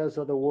areas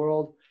of the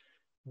world,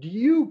 do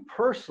you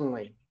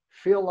personally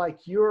feel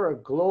like you're a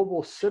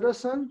global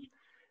citizen?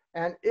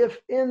 And if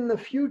in the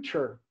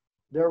future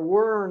there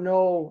were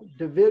no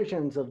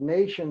divisions of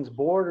nations,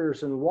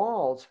 borders, and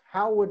walls,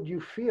 how would you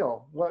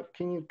feel? What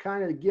can you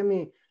kind of give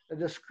me a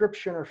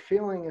description or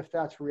feeling if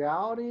that's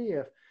reality,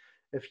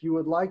 if you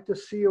would like to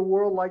see a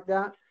world like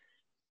that?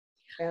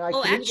 And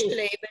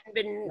actually,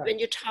 when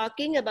you're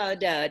talking about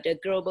the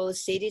global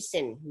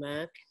citizen,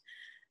 Mark,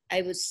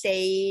 I would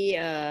say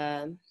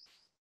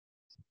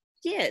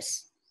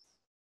yes,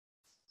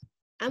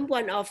 I'm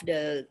one of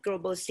the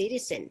global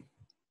citizen.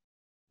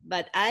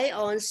 But I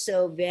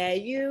also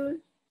value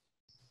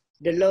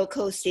the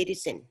local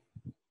citizen,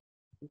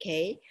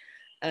 okay?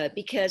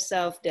 Because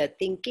of the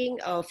thinking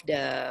of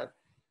the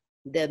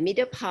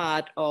middle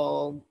part,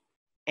 or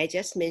I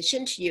just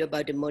mentioned to you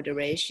about the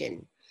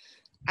moderation.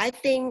 I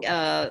think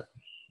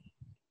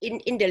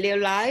in the real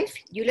life,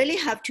 you really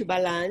have to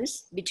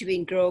balance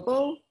between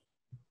global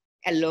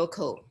and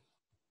local,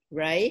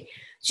 right?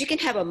 So you can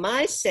have a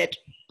mindset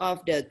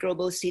of the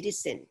global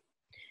citizen,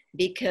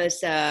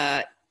 because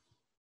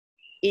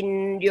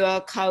in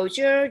your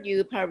culture,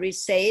 you probably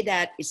say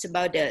that it's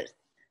about the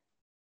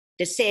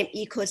same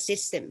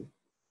ecosystem.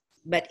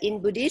 But in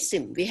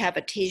Buddhism, we have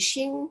a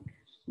teaching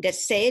that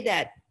say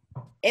that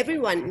every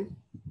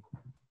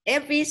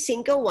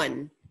single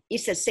one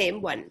is the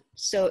same one.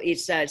 So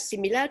it's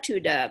similar to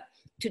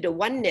to the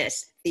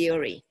oneness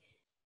theory.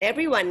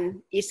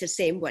 Everyone is the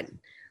same one.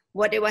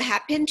 Whatever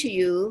happened to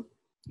you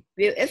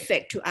will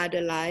affect to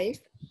other life.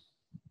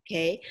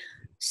 Okay,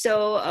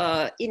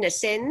 so in a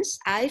sense,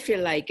 I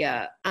feel like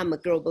I'm a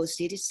global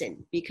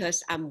citizen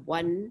because I'm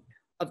one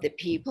of the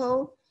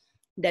people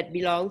that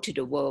belong to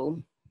the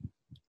world,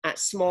 a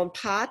small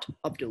part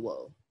of the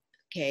world.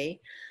 Okay,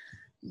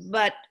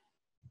 but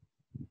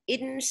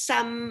in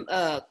some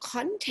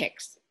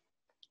context,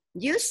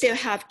 you still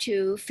have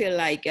to feel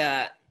like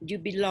you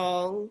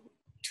belong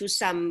to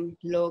some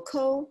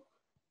local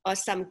or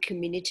some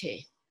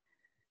community,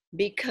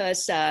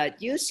 because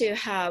you still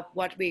have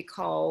what we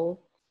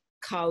call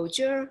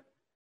culture,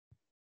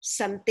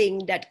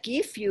 something that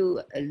gives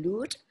you a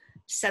root,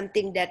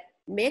 something that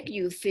make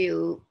you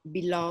feel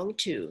belong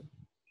to.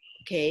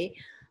 Okay,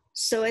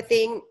 so I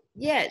think,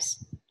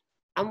 yes,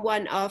 I'm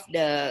one of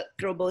the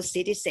global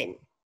citizen,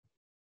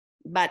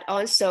 but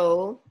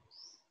also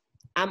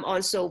I'm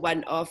also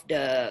one of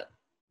the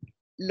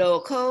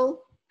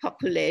local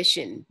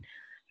population.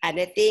 And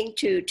I think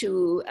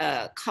to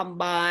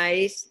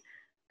combine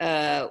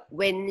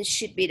when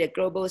should be the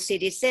global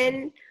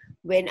citizen,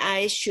 when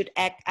I should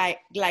act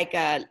like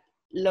a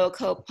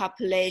local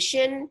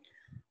population,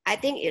 I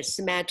think it's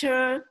a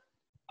matter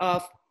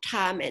of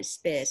time and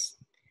space.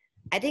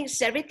 I think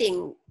it's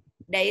everything,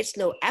 there is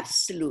no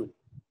absolute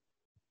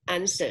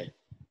answer.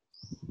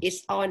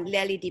 It's all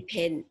really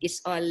depend,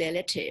 it's all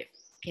relative,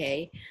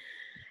 okay?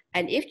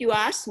 And if you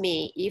ask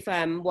me if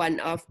I'm one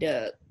of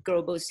the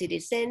global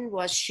citizens,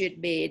 what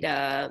should be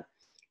the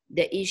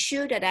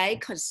issue that I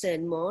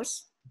concern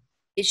most?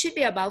 It should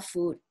be about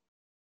food.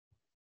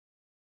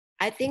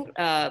 I think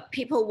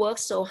people work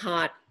so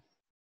hard.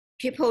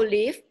 People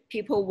live,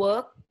 people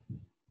work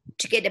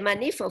to get the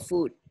money for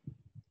food,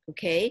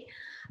 okay?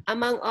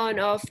 Among all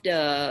of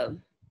the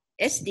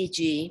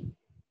SDG,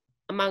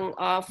 among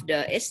all of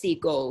the SD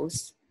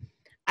goals,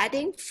 I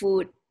think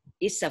food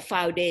is the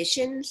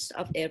foundations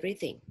of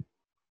everything.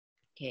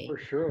 Okay. For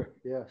sure,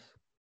 yes.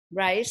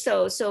 Right.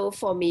 So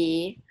for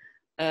me,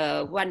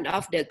 one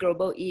of the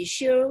global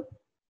issue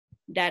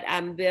that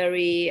I'm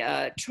very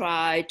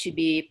try to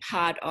be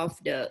part of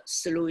the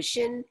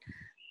solution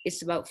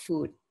is about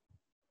food.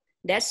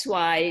 That's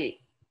why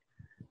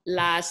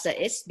last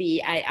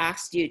SB I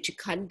asked you to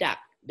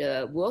conduct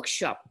the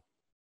workshop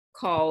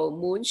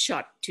called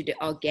Moonshot to the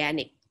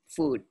Organic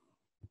Food.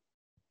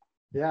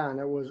 Yeah, and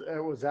it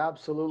was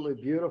absolutely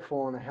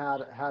beautiful, and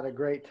had a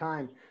great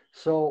time.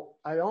 So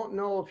I don't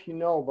know if you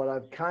know, but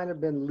I've kind of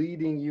been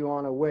leading you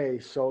on a way.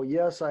 So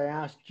yes, I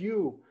asked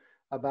you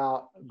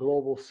about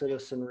global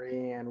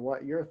citizenry and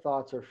what your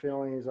thoughts or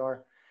feelings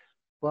are,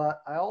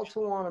 but I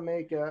also want to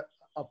make a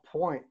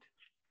point,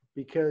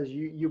 because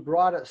you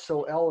brought it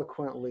so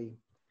eloquently.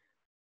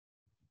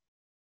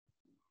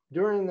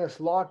 During this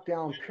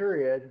lockdown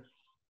period,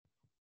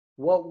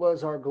 what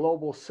was our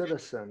global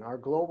citizen? Our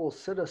global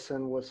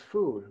citizen was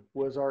food,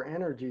 was our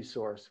energy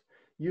source.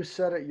 You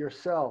said it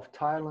yourself,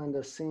 Thailand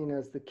is seen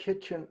as the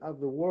kitchen of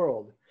the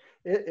world.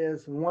 It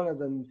is one of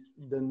the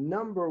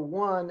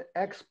 #1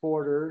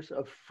 exporters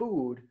of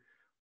food.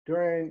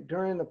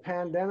 During the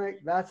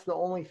pandemic, that's the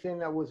only thing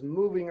that was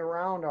moving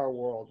around our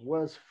world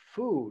was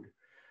food.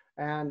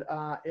 And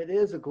it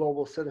is a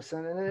global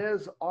citizen, and it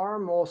is our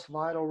most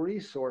vital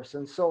resource.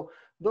 And so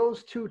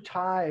those two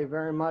tie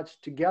very much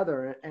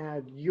together,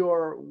 and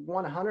you're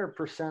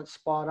 100%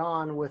 spot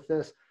on with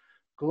this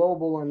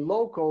global and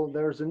local.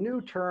 There's a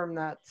new term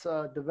that's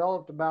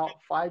developed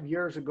about 5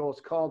 years ago.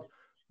 It's called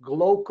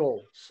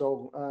glocal.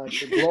 So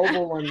the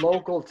global and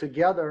local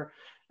together,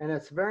 and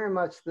it's very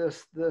much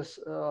this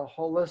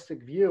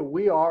holistic view.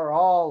 We are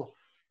all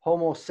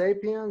Homo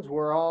sapiens.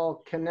 We're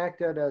all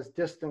connected as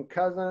distant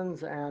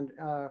cousins and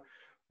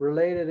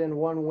related in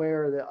one way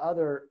or the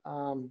other.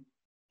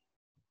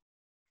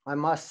 I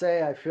must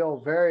say, I feel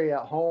very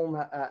at home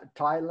at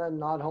Thailand,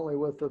 not only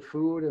with the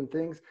food and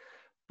things,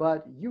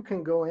 but you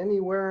can go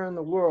anywhere in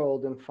the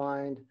world and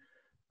find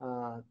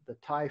the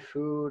Thai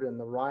food and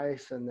the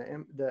rice and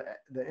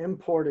the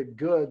imported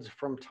goods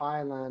from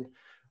Thailand,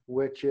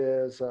 which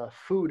is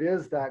food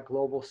is that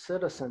global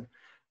citizen.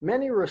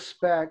 Many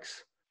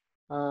respects,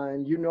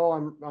 and you know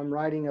I'm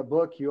writing a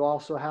book. You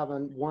also have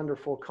a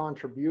wonderful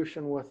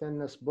contribution within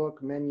this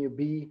book, Menu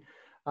B.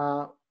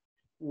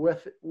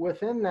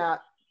 Within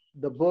that,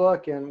 the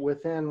book, and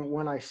within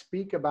when I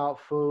speak about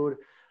food,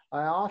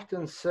 I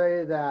often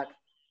say that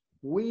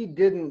we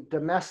didn't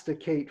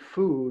domesticate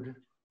food,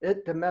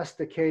 it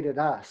domesticated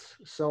us.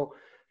 So,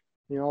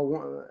 you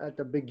know, at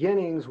the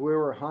beginnings, we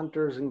were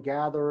hunters and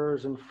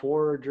gatherers and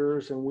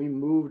foragers, and we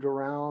moved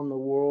around the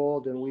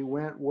world, and we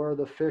went where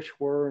the fish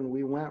were, and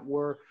we went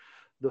where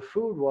the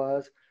food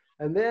was.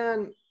 And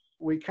then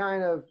we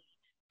kind of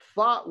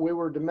thought we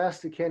were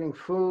domesticating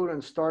food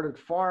and started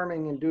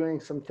farming and doing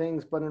some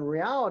things, but in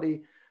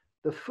reality,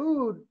 the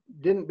food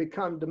didn't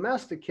become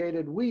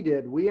domesticated, we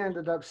did. We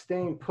ended up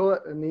staying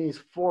put in these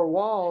four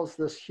walls,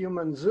 this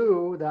human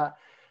zoo that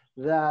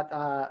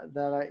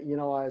I, you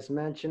know, I was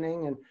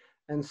mentioning,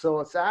 And so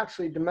it's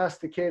actually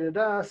domesticated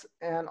us,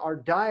 and our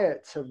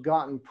diets have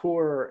gotten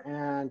poorer,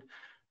 and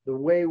the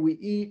way we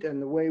eat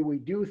and the way we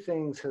do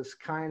things has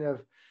kind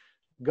of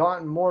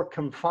gotten more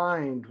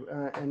confined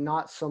and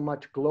not so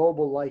much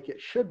global like it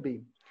should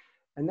be.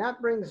 And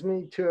that brings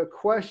me to a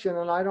question,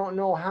 and I don't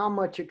know how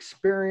much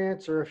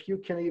experience or if you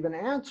can even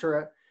answer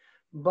it,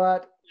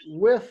 but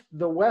with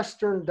the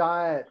Western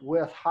diet,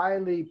 with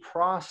highly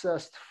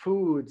processed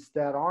foods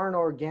that aren't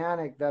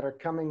organic that are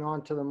coming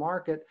onto the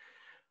market,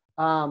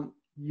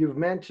 you've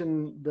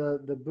mentioned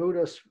the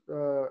Buddhist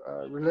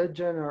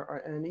religion,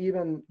 and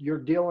even your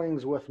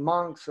dealings with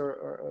monks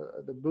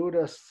or the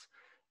Buddhists,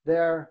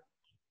 they're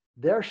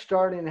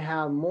starting to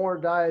have more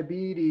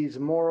diabetes,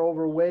 more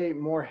overweight,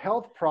 more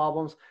health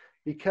problems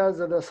because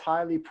of this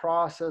highly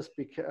processed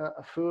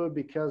food,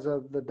 because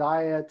of the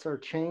diets are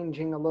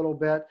changing a little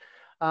bit.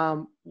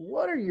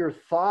 What are your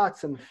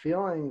thoughts and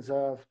feelings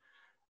of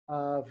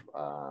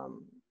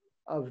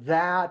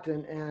that?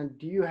 And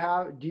do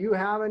you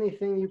have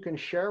anything you can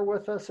share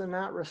with us in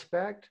that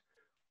respect?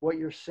 What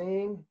you're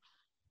seeing?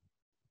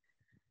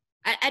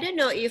 I don't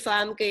know if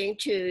I'm going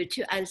to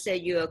answer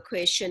your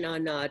question or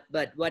not,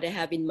 but what I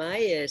have in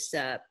mind is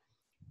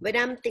when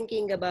I'm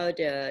thinking about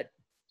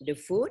the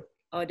food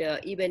or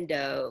even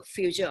the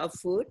future of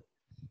food,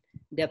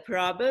 the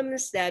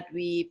problems that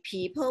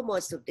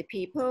most of the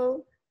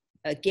people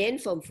gain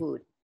from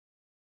food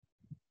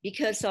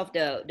because of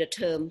the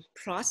term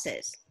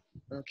process,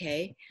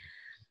 okay?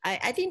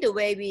 I think the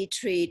way we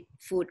treat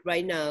food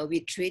right now,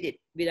 we treat it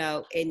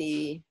without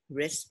any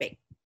respect.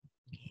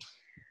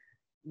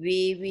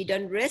 We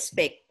don't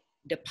respect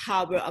the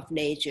power of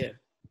nature.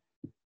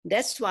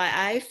 That's why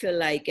I feel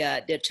like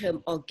the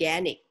term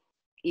organic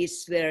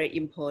is very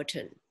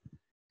important.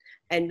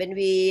 And when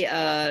we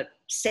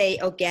say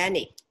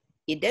organic,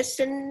 it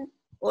doesn't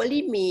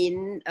only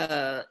mean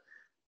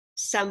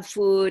some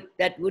food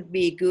that would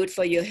be good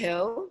for your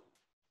health.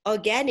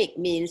 Organic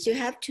means you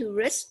have to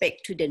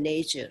respect to the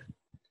nature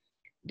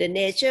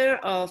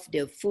of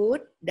the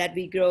food that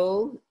we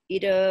grow,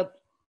 either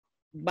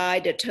by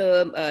the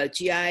term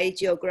GI,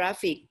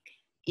 geographic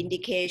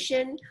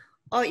indication,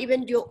 or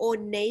even your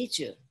own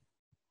nature.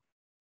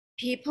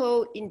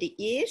 People in the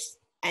East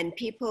and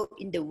people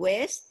in the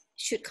West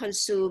should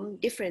consume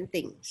different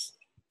things.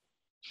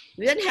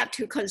 We don't have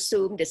to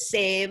consume the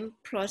same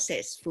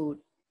processed food,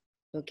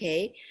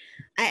 okay?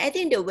 I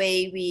think the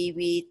way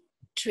we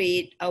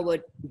treat our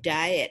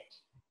diet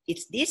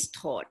is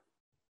distort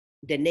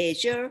the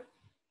nature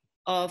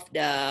of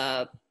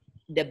the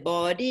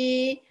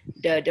body,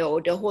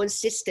 the whole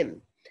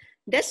system.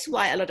 That's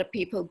why a lot of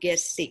people get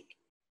sick,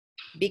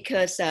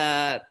 because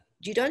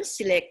you don't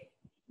select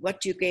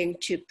what you're going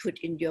to put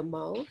in your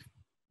mouth.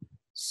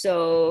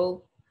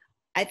 So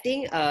I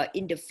think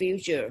in the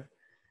future,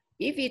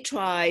 if we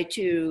try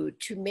to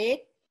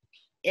make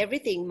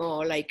everything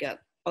more like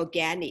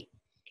organic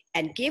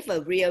and give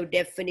a real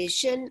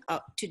definition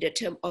to the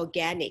term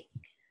organic,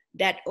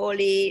 that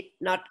only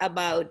not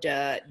about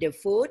the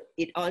food,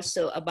 it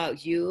also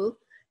about you,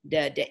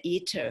 the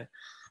eater.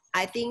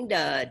 I think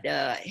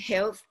the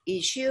health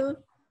issue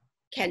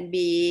can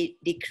be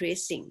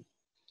decreasing.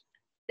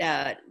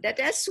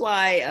 That's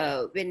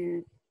why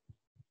when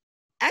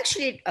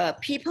actually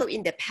people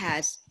in the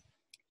past,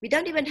 we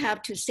don't even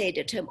have to say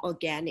the term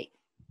organic,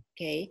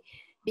 okay?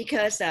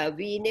 Because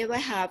we never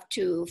have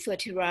to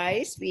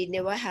fertilize, we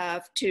never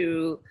have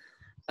to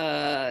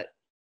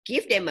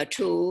give them a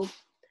tool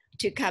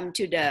to come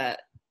to the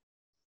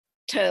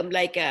term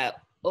like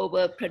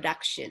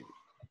overproduction.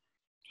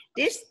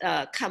 This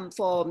comes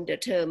from the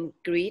term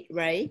greed,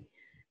 right?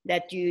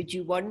 That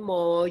you want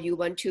more, you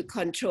want to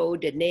control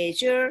the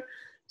nature.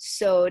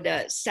 So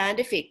the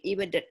scientific,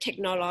 even the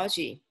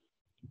technology,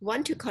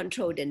 want to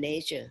control the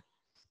nature.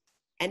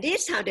 And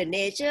this is how the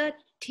nature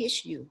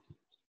teach you.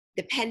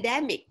 The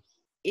pandemic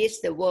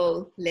is the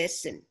world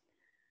lesson.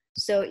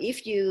 So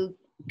if you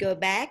go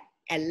back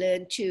and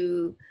learn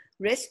to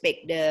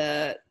respect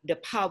the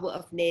power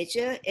of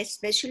nature,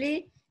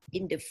 especially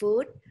in the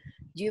food,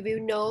 you will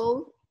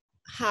know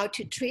how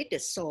to treat the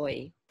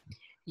soil.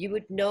 You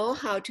would know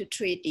how to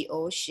treat the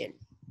ocean.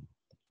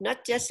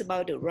 Not just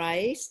about the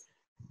rice,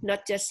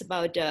 not just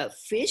about the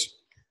fish,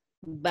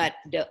 but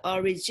the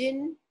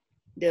origin,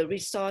 the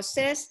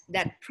resources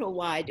that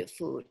provide the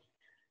food.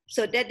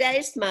 So that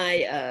is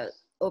my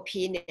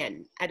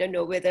opinion. I don't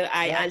know whether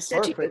I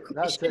answered your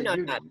question or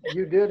not.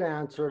 You did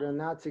answer it, and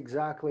that's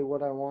exactly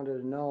what I wanted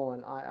to know.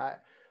 And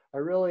I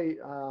really,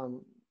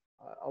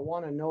 I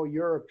want to know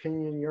your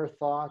opinion, your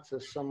thoughts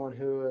as someone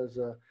who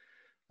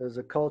is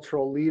a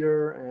cultural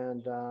leader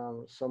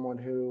and someone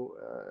who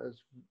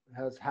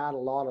has had a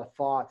lot of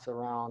thoughts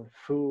around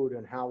food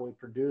and how we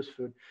produce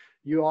food.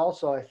 You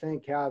also, I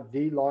think, have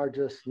the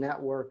largest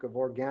network of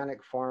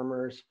organic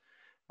farmers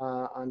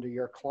under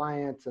your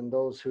clients and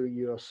those who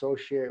you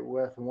associate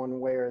with one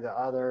way or the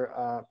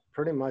other,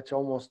 pretty much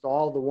almost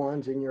all the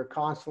ones, and you're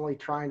constantly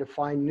trying to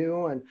find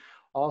new and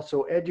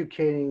also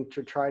educating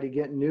to try to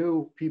get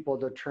new people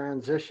to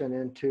transition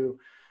into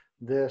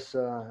this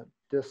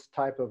this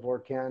type of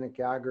organic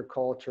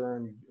agriculture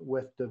and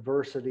with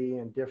diversity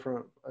and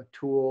different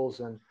tools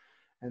and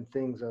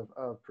things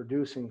of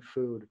producing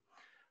food.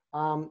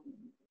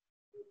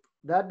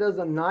 That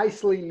doesn't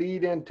nicely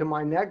lead into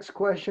my next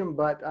question,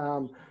 but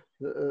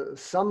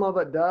some of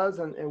it does,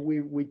 and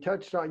we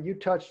touched on, you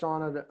touched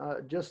on it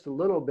just a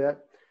little bit.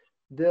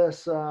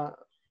 This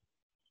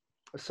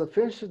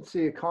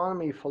sufficiency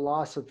economy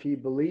philosophy,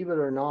 believe it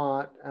or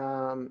not,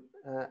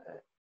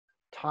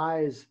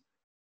 ties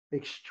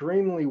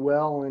extremely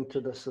well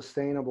into the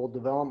sustainable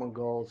development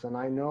goals. And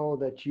I know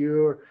that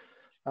you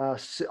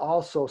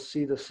also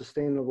see the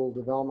sustainable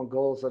development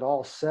goals, that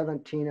all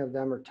 17 of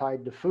them are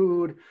tied to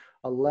food,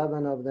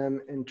 11 of them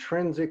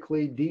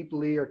intrinsically,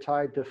 deeply are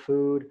tied to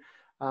food.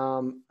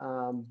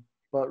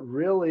 But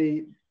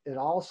really, it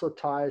also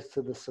ties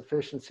to the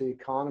sufficiency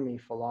economy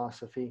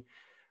philosophy.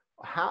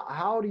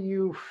 How do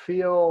you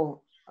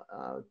feel,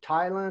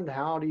 Thailand,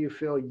 how do you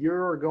feel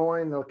you're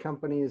going, the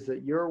companies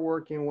that you're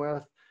working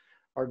with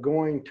are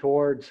going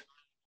towards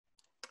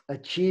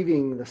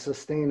achieving the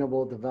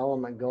sustainable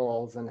development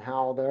goals, and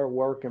how their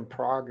work in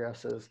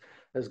progress is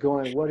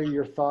going? What are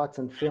your thoughts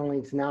and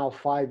feelings now,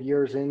 5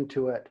 years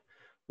into it,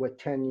 with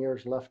 10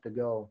 years left to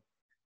go?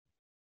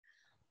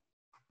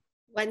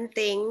 One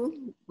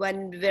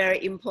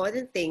very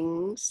important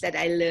thing that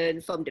I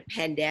learned from the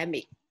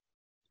pandemic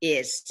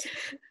is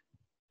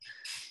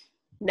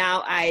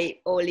now I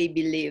only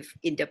believe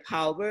in the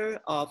power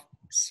of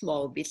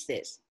small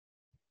business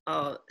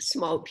or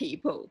small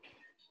people,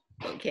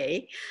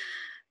 okay?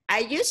 I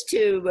used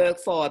to work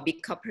for a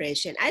big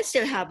corporation. I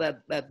still have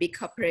a big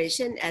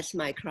corporation as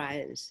my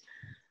clients.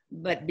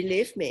 But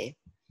believe me,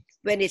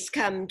 when it's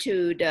come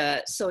to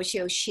the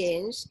social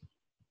change,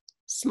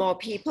 small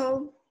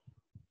people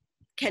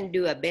can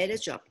do a better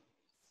job.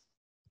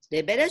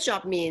 The better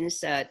job means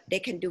they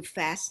can do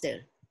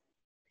faster.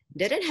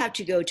 They don't have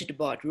to go to the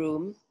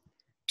boardroom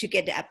to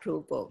get the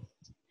approval.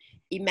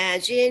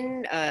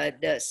 Imagine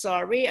the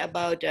story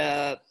about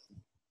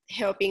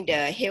helping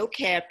the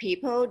healthcare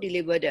people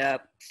deliver the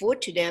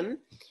food to them.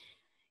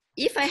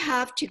 If I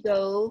have to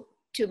go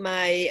to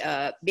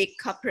my big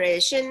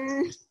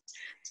corporation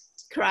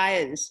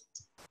clients,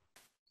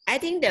 I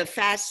think the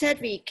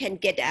fastest we can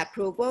get the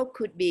approval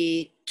could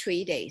be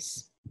 3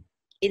 days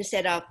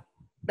instead of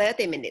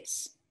 30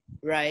 minutes,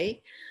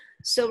 right?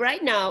 So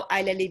right now,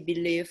 I really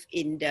believe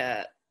in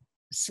the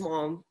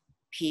small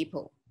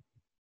people.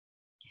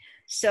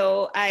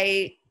 So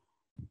I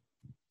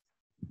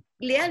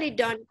really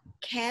don't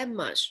care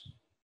much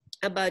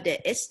about the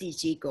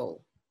SDG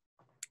goal.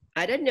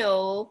 I don't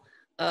know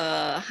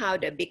how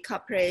the big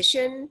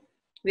corporation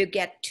will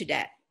get to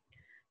that,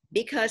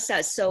 because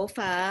so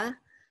far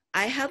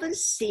I haven't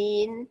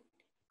seen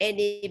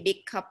any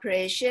big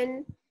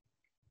corporation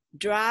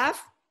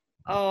draft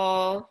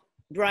or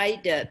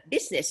write the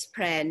business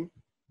plan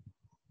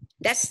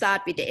that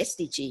start with the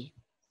SDG,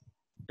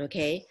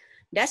 okay?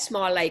 That's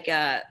more like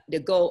the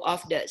goal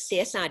of the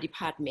CSR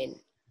department.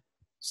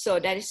 So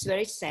that is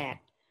very sad.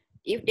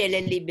 If they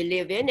really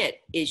believe in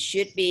it, it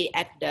should be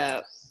at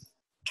the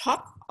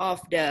top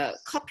of the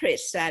corporate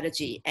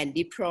strategy and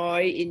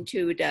deploy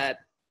into the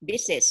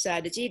business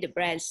strategy, the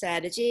brand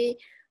strategy,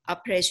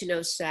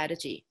 operational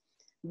strategy.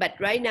 But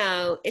right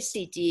now,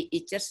 SDG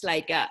is just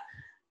like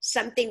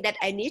something that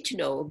I need to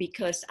know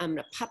because I'm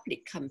a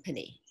public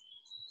company,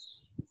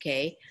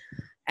 okay?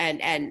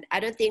 And I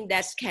don't think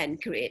that can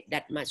create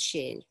that much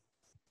change.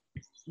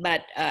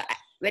 But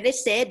when I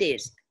say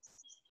this,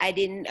 I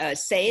didn't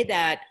say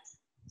that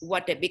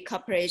what the big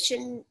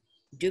corporation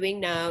doing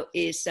now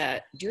is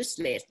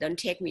useless. Don't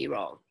take me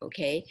wrong,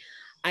 okay?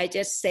 I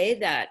just say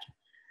that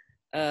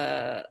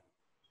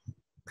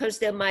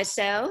consider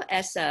myself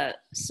as a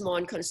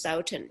small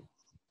consultant,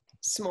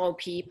 small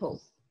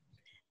people.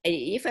 And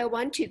if I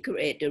want to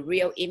create a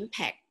real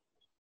impact,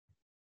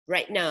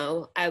 right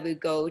now, I will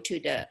go to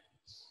the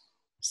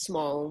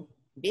small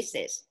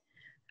business.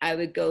 I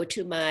will go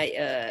to my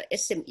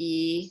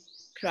SME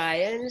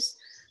clients.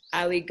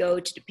 I will go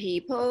to the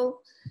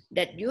people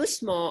that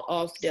use more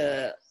of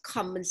the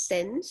common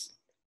sense,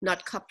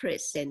 not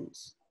corporate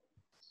sense.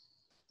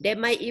 They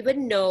might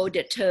even know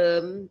the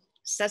term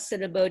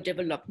sustainable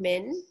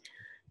development.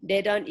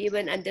 They don't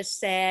even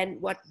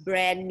understand what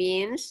brand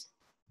means,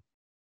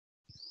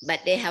 but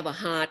they have a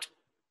heart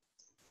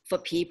for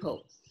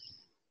people.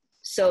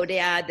 So they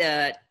are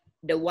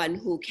the one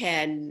who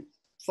can,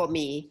 for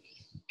me,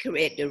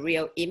 create the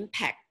real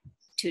impact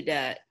to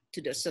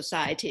the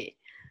society.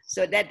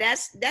 So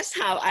that's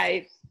how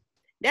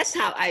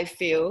I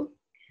feel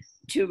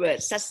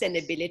towards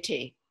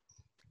sustainability.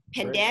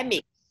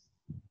 Pandemic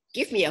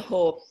give me a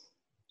hope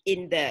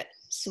in the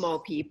small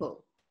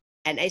people,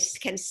 and I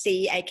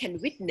can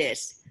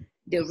witness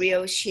the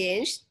real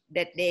change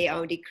that they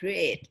already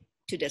create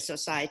to the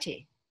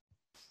society.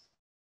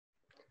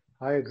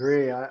 I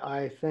agree.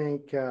 I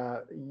think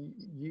I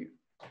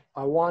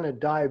want to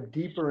dive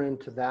deeper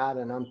into that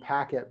and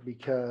unpack it,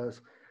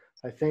 because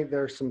I think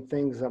there's some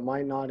things that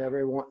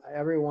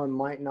everyone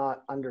might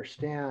not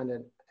understand,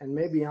 and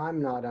maybe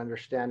I'm not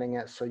understanding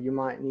it, so you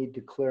might need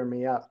to clear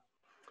me up.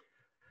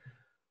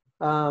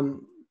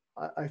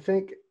 I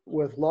think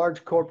with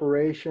large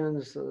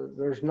corporations,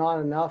 there's not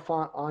enough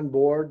on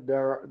board.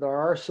 There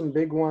are some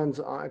big ones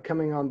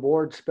coming on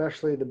board,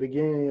 especially the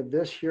beginning of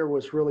this year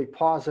was really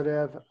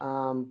positive,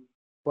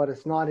 but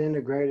it's not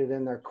integrated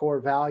in their core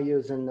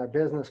values and their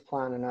business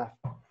plan enough.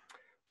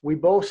 We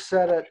both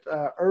said it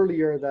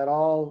earlier that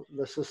all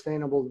the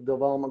sustainable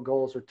development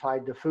goals are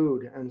tied to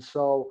food. And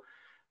so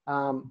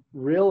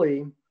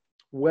really,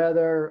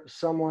 whether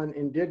someone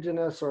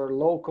indigenous or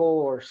local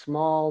or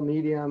small,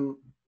 medium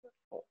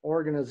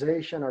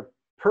organization or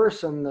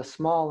person, the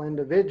small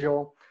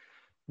individual,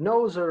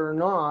 knows it or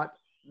not,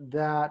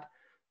 that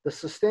the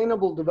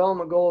sustainable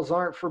development goals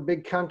aren't for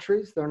big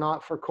countries, they're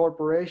not for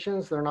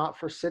corporations, they're not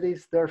for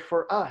cities, they're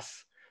for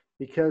us,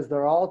 because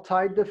they're all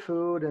tied to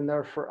food and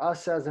they're for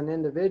us as an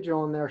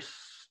individual, and they're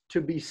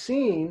to be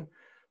seen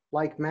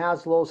like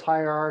Maslow's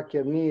hierarchy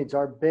of needs,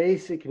 our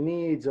basic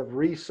needs of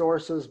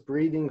resources,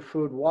 breathing,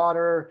 food,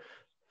 water,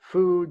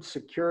 food,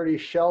 security,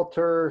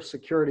 shelter,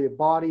 security of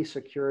body,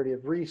 security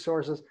of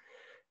resources.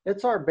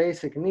 It's our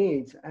basic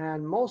needs,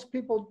 and most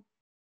people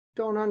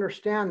don't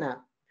understand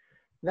that.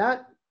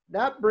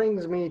 That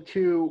brings me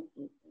to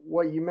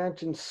what you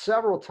mentioned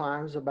several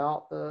times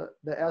about the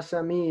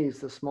SMEs,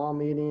 the small,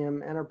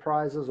 medium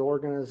enterprises,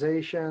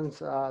 organizations,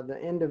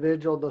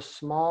 the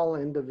small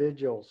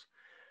individuals.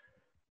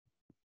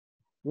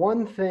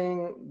 One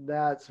thing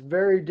that's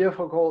very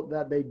difficult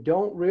that they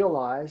don't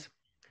realize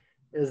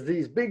is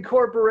these big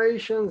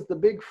corporations, the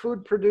big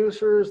food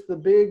producers, the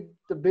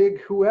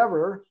big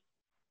whoever,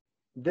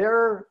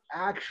 they're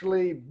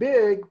actually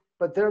big,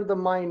 but they're the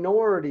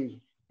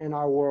minority in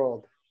our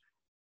world.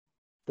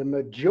 The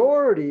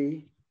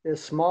majority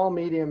is small,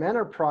 medium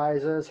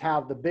enterprises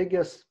have the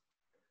biggest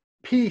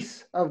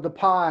piece of the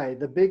pie,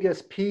 the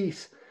biggest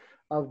piece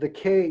of the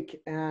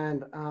cake,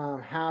 and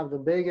have the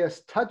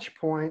biggest touch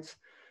points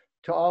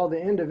to all the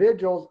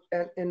individuals.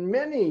 And in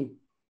many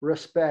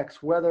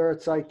respects, whether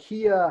it's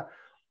IKEA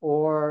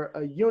or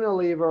a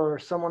Unilever or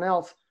someone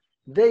else,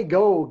 they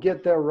go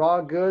get their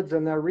raw goods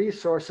and their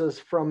resources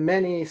from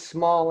many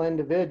small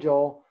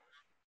individual,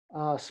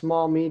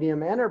 small,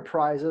 medium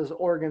enterprises,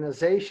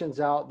 organizations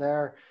out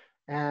there.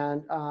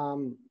 And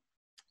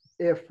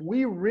if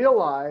we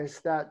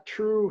realize that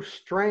true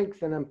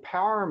strength and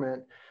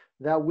empowerment,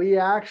 that we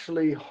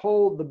actually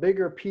hold the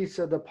bigger piece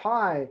of the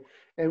pie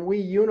and we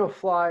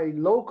unify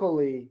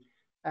locally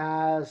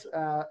as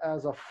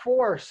a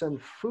force in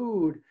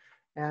food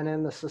and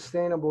in the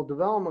sustainable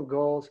development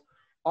goals,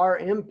 our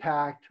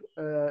impact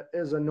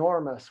is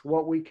enormous.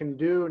 What we can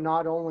do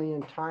not only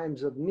in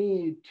times of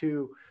need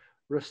to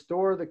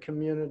restore the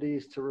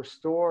communities, to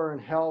restore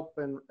and help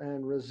and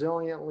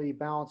resiliently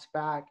bounce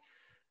back,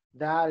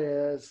 that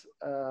is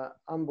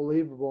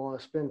unbelievable.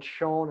 It's been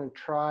shown and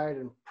tried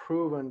and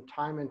proven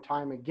time and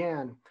time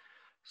again.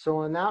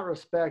 So in that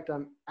respect,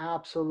 I'm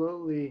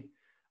absolutely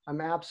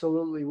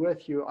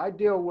with you. I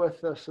deal with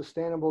the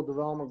sustainable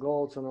development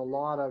goals in a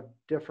lot of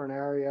different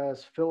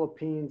areas.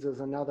 Philippines is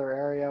another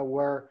area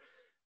where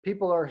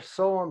people are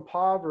so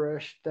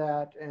impoverished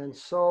that, and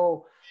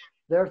so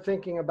they're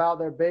thinking about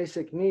their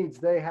basic needs.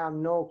 They have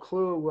no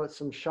clue what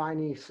some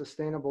shiny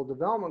sustainable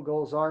development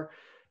goals are.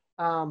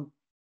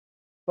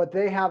 But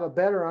they have a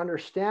better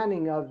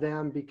understanding of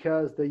them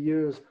because they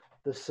use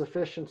the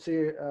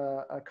Sufficiency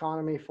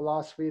Economy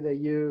Philosophy. They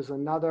use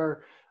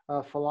another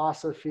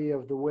philosophy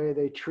of the way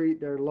they treat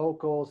their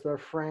locals, their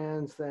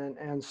friends,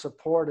 and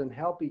support and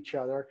help each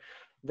other,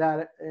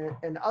 that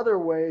in other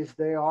ways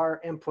they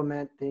are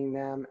implementing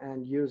them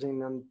and using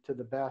them to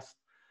the best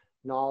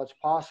knowledge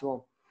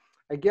possible.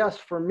 I guess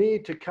for me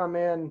to come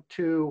in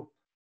to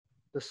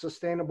the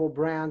Sustainable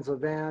Brands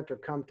event or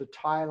come to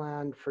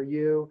Thailand for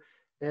you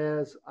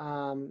is,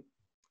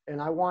 and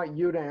I want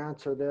you to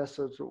answer this,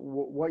 is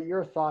what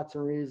your thoughts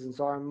and reasons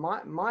are.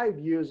 My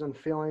views and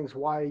feelings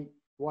why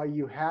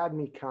you had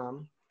me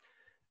come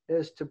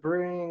is to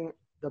bring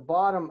the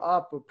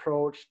bottom-up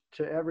approach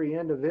to every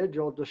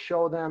individual, to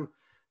show them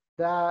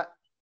that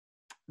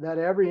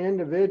every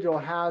individual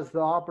has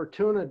the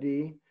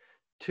opportunity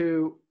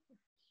to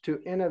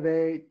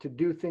innovate, to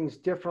do things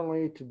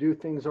differently, to do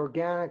things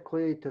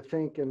organically, to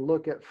think and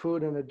look at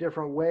food in a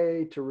different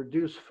way, to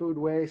reduce food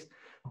waste,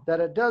 that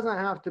it doesn't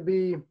have to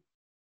be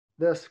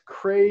this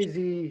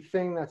crazy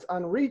thing that's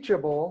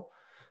unreachable,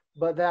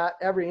 but that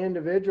every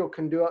individual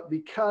can do it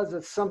because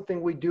it's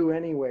something we do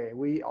anyway.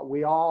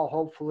 We all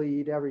hopefully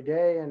eat every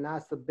day, and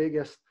that's the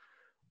biggest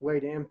way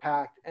to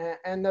impact.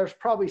 And there's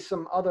probably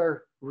some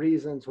other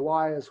reasons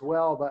why as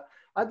well, but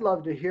I'd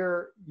love to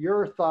hear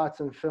your thoughts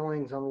and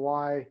feelings on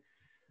why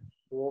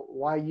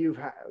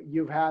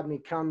you've had me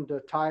come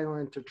to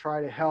Thailand to try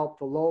to help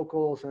the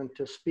locals and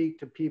to speak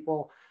to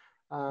people,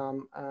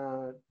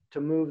 to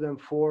move them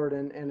forward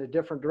in a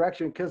different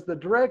direction, because the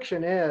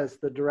direction is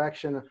the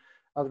direction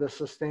of the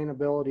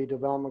sustainability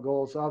development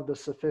goals, of the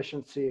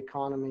sufficiency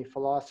economy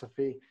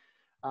philosophy.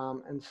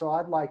 And so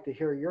I'd like to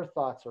hear your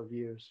thoughts or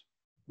views.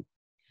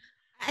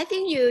 I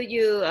think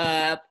you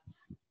wrap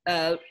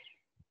it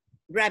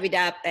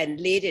up and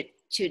lead it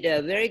to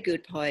the very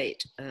good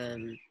point.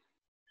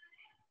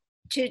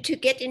 to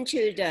get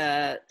into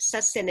the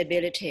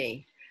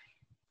sustainability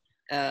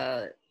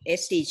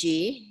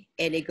SDG,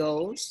 any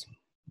goals,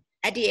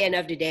 at the end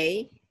of the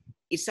day,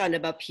 it's all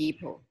about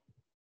people.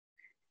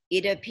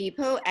 Either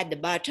people at the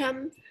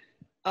bottom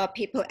or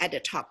people at the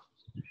top,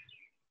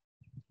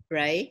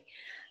 right?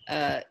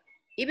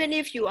 Even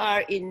if you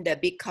are in the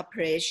big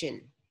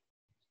corporation,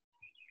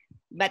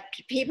 but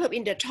people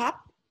in the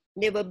top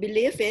never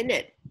believe in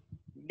it.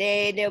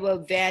 They never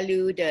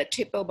value the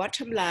triple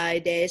bottom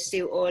line. They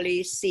still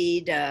only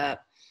see the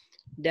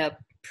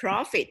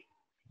profit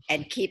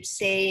and keep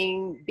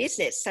saying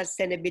business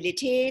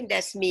sustainability.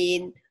 That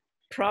means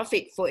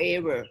profit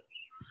forever.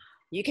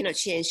 You cannot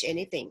change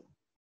anything.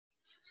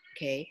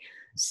 Okay,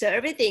 so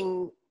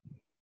everything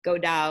go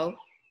down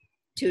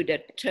to the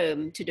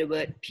term, to the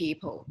word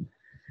people.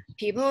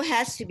 People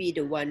has to be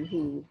the one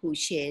who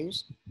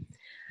change.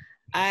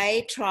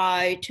 I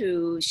try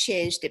to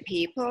change the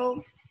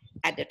people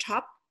at the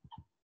top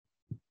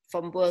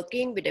from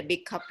working with a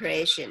big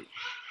corporation,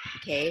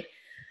 okay?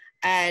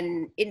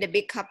 And in the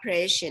big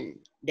corporation,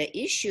 the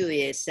issue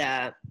is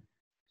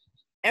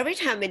every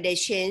time when they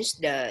change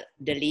the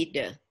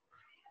leader,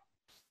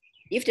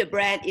 if the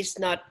brand is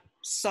not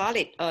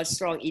solid or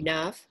strong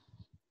enough,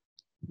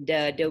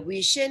 the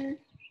vision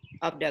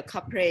of the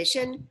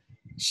corporation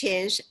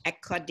change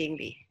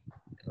accordingly,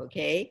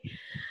 okay?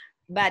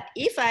 But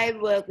if I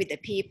work with the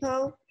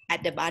people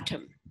at the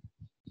bottom,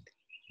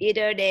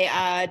 either they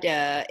are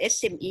the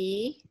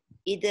SME,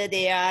 either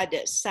they are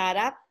the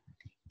startup,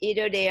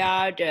 either they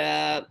are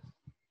the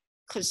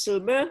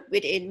consumer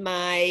within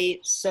my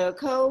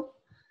circle,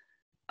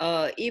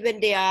 even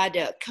they are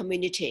the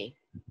community.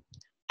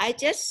 I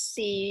just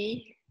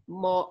see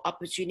more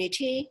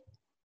opportunity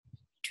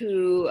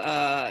to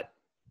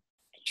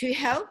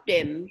help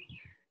them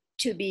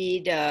to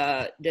be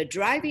the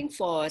driving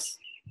force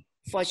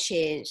for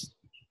change.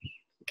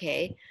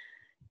 Okay,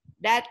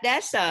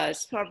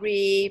 that's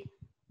probably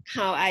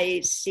how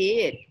I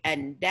see it,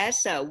 and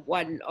that's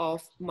one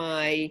of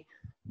my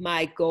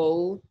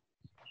goal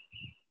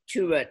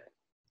toward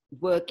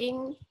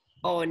working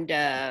on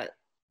the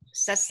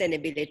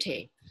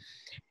sustainability.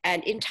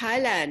 And in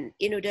Thailand,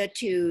 in order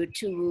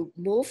to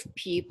move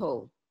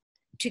people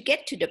to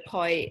get to the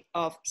point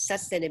of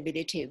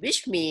sustainability,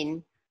 which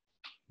means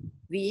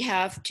we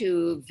have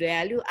to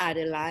value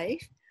other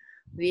life.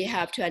 We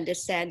have to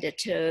understand the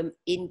term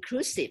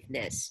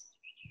inclusiveness,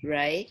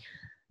 right?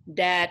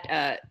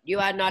 That you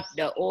are not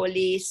the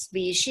only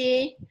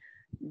species,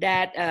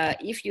 that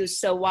if you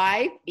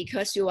survive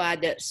because you are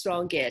the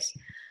strongest,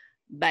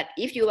 but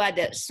if you are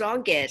the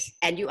strongest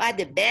and you are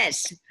the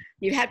best,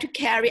 you have to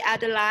carry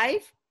other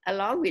life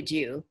along with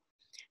you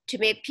to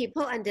make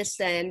people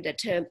understand the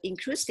term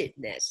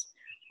inclusiveness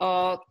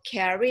or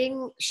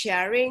caring,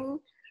 sharing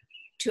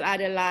to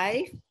other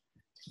life.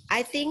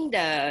 I think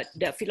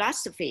the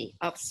philosophy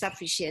of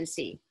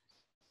sufficiency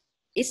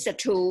is a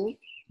tool,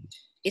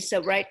 it's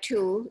a right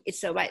tool,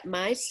 it's a right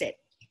mindset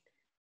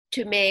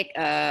to make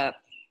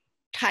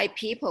Thai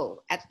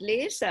people, at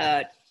least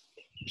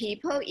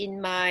people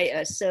in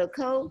my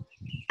circle,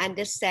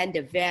 understand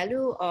the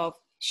value of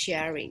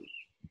sharing.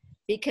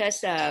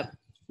 Because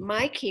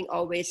my king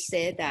always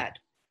said that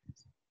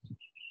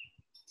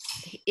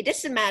it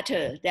doesn't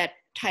matter that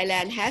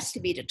Thailand has to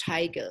be the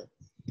tiger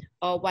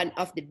or one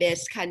of the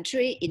best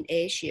country in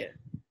Asia.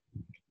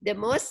 The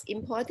most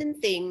important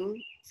thing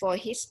for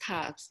his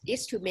task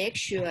is to make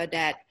sure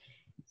that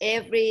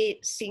every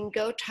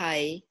single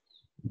Thai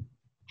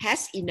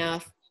has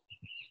enough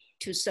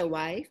to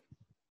survive.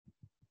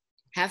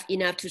 Have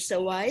enough to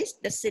survive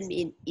doesn't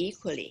mean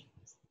equally.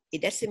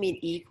 It doesn't mean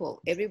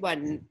equal.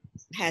 Everyone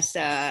has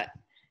a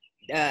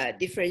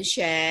different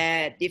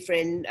share,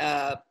 different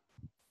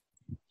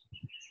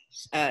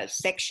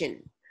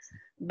section.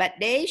 But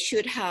they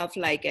should have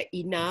like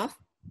enough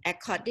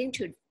according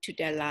to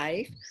their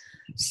life.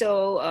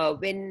 So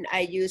when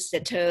I use the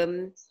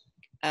term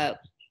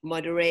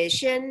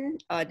moderation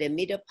or the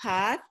middle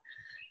path,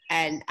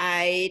 and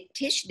I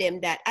teach them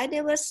that I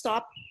never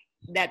stop,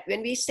 that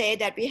when we say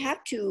that we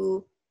have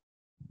to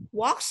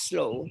walk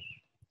slow,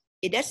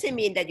 it doesn't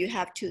mean that you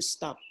have to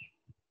stop,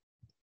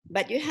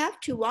 but you have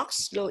to walk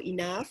slow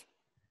enough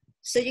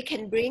so you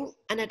can bring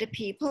another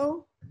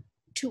people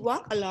to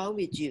walk along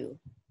with you.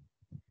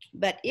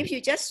 But if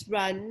you just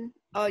run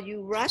or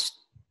you rush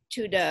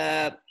to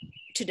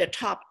the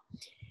top,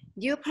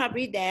 you're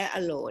probably there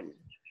alone.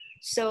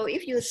 So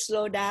if you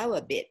slow down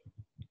a bit,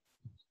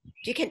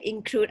 you can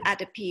include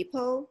other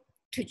people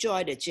to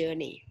join the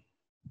journey.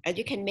 And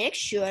you can make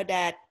sure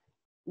that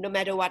no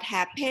matter what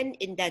happened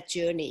in that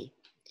journey,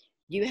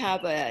 you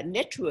have a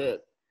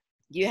network,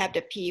 you have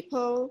the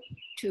people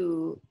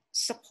to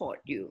support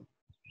you.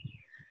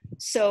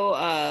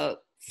 So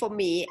for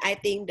me, I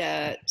think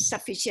the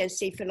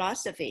sufficiency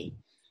philosophy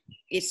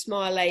is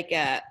more like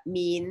a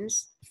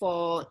means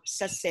for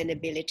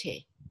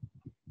sustainability.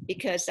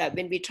 Because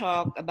when we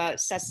talk about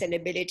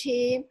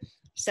sustainability,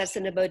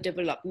 sustainable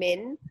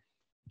development,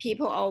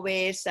 people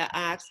always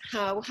ask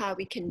how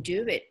we can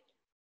do it.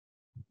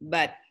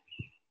 But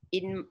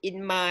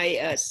in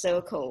my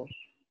circle,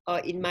 or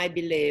in my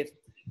belief,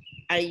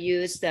 I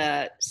use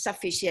the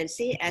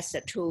sufficiency as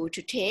a tool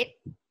to take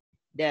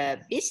the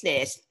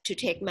business, to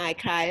take my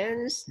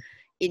clients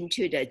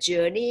into the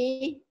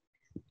journey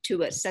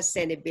towards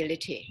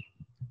sustainability.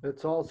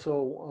 It's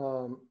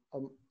also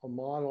a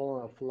model,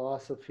 a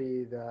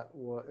philosophy that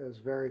is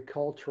very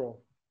cultural.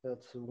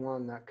 That's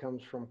one that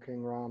comes from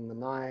King Ram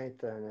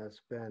IX, and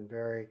it's been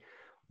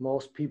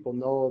most people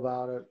know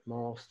about it,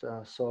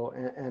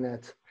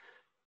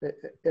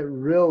 it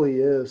really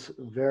is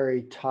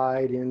very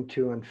tied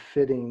into and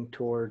fitting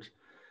towards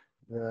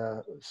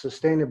the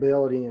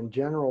sustainability in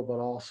general, but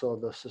also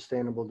the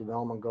sustainable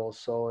development goals.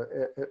 So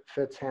it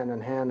fits hand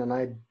in hand. And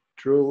I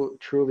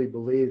truly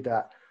believe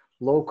that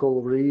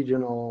local,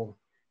 regional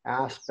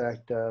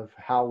aspect of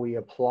how we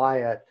apply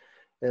it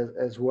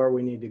is where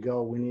we need to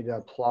go. We need to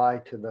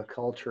apply to the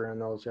culture in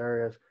those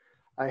areas.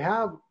 I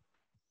have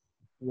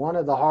one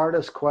of the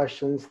hardest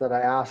questions that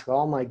I ask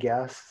all my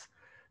guests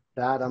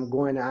that I'm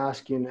going to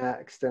ask you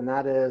next, and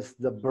that is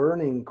the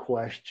burning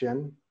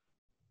question,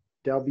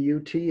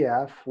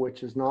 WTF,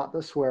 which is not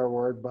the swear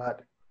word,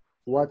 but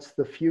what's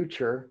the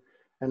future?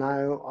 And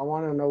I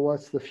want to know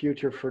what's the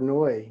future for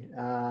Nui,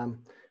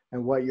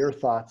 and what your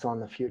thoughts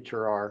on the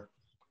future are.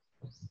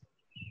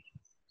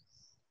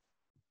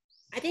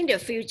 I think the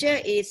future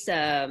is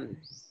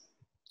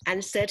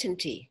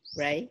uncertainty,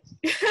 right?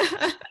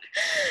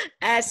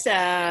 as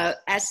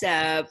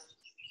a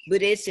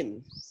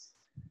Buddhism,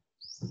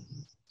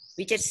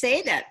 we just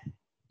say that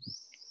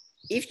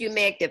if you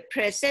make the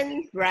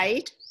present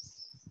right,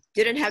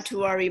 you don't have to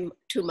worry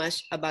too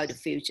much about the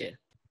future.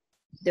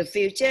 The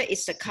future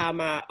is the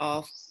karma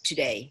of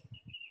today,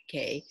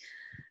 okay?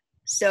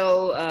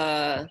 So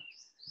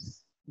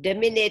the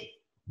minute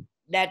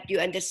that you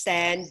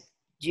understand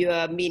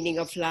your meaning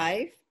of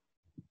life,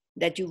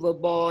 that you were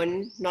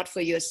born not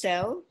for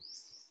yourself,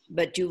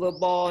 but you were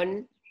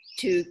born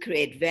to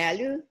create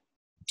value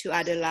to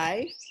other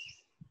life,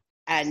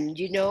 and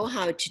you know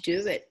how to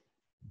do it.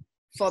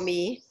 For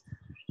me,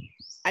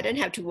 I don't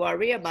have to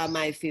worry about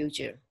my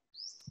future.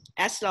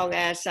 As long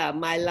as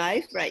my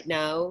life right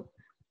now,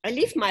 I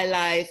live my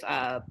life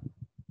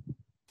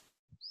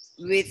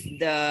with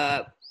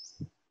the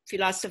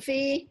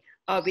philosophy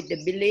or with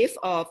the belief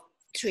of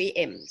 3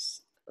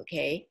 M's,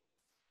 okay?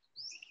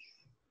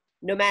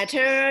 No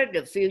matter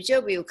the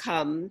future will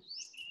come,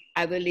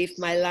 I will live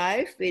my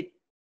life with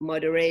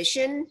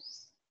moderation,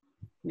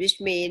 which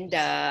means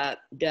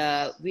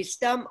the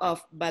wisdom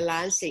of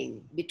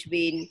balancing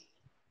between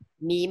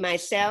me,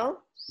 myself,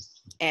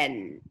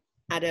 and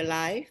other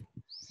life.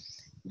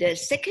 The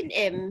second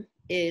M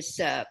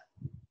is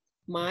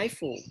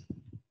mindful.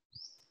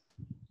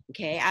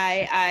 Okay,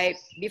 I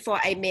before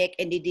I make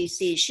any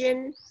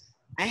decision,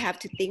 I have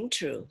to think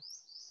through.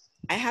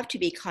 I have to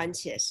be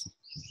conscious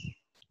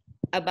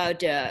about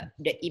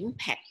the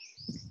impact,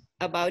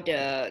 about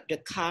the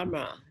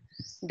karma.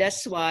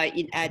 That's why,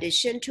 in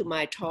addition to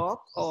my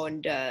talk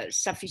on the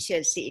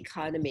sufficiency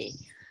economy,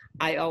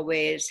 I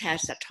always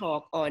has a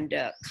talk on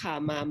the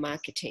karma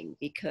marketing,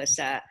 because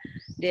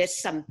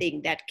there's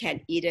something that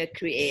can either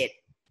create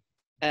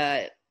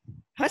a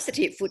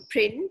positive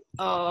footprint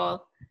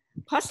or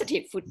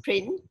positive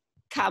footprint.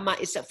 Karma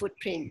is a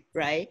footprint,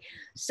 right?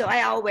 So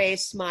I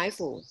always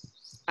mindful.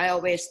 I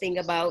always think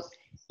about,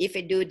 if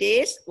I do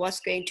this, what's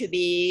going to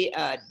be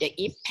the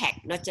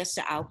impact, not just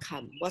the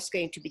outcome, what's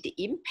going to be the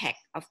impact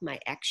of my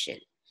action.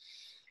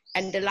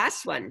 And the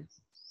last one,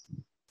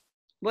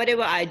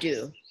 whatever I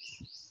do,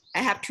 I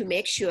have to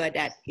make sure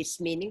that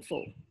it's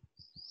meaningful.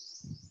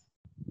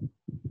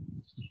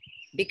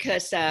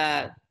 Because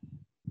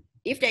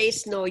if there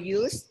is no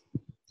use,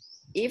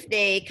 if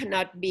they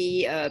cannot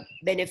be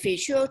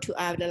beneficial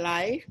to our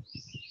life,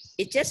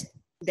 it's just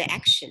the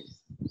action.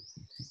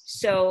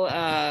 So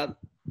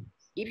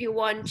if you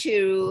want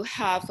to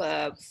have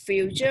a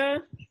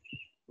future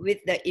with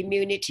the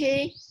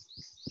immunity,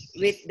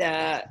 with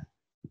the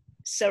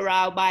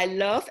surrounded by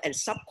love and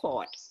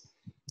support,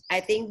 I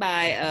think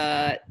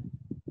by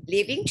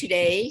living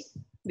today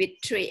with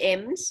 3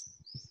 M's,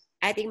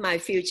 I think my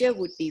future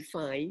would be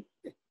fine.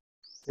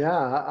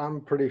 Yeah,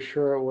 I'm pretty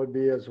sure it would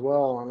be as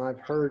well. And I've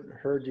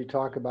heard you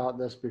talk about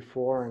this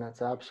before, and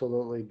it's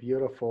absolutely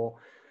beautiful.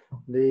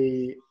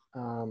 The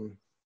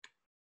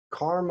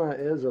karma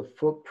is a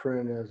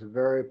footprint is a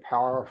very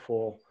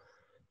powerful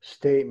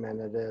statement.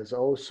 It is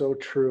oh so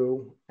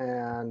true,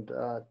 and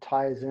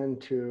ties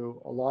into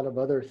a lot of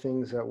other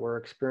things that we're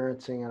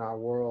experiencing in our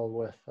world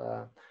with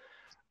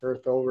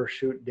Earth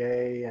Overshoot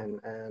Day and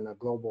a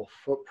global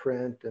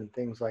footprint and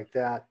things like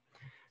that.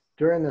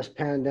 During this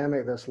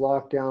pandemic, this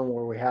lockdown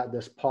where we had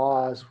this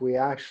pause, we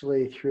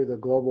actually, through the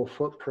global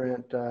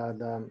footprint,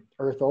 the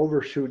Earth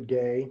Overshoot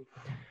Day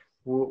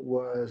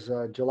was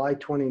July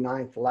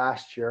 29th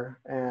last year,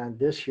 and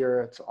this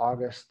year it's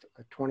August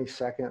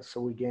 22nd, so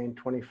we gained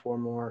 24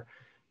 more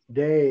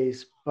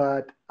days.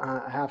 But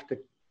I have to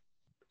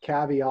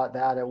caveat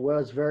that it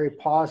was very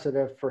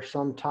positive for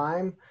some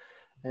time,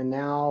 and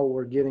now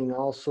we're getting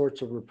all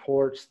sorts of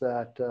reports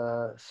that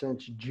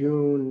since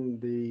June,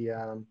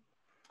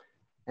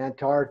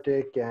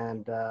 Antarctic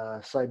and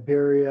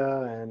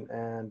Siberia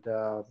and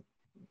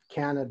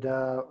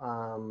Canada,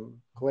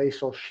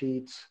 glacial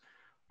sheets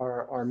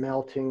are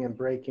melting and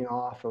breaking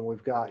off, and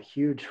we've got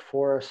huge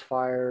forest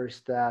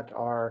fires that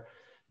are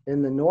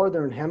in the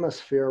northern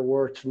hemisphere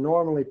where it's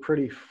normally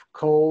pretty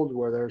cold,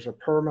 where there's a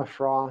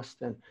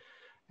permafrost,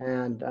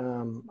 and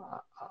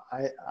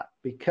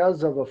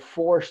because of a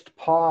forced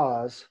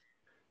pause,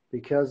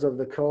 because of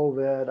the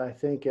COVID, I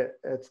think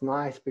it's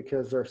nice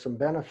because there's some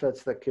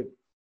benefits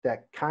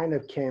that kind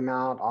of came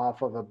out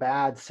off of a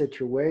bad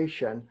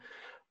situation,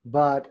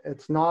 but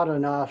it's not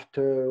enough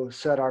to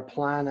set our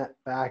planet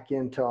back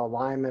into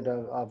alignment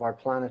of our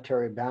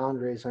planetary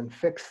boundaries and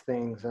fix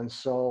things. And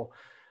so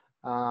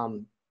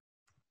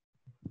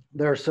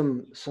there's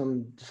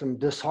some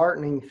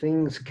disheartening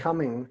things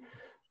coming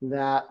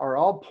that are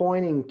all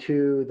pointing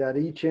to that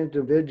each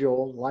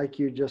individual, like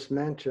you just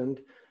mentioned,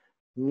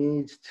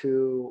 needs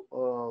to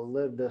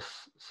live this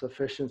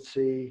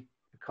sufficiency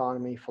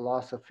economy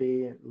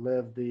philosophy,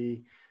 live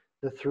the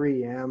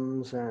 3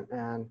 M's,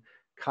 and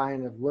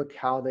kind of look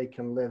how they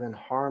can live in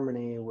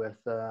harmony with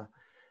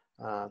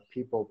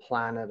people,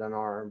 planet, and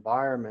our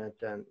environment,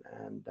 and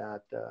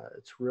that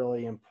it's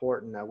really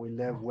important that we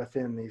live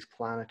within these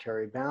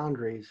planetary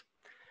boundaries.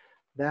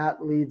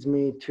 That leads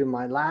me to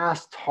my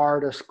last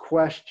hardest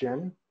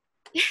question,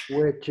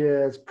 which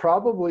is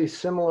probably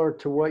similar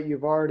to what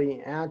you've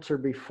already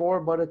answered before,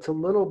 but it's a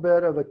little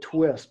bit of a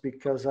twist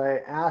because I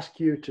ask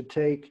you to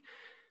take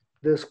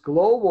this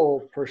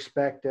global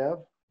perspective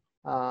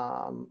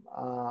and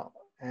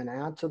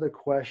answer the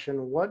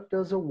question, what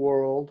does a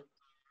world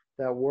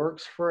that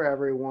works for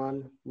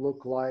everyone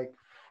look like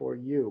for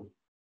you?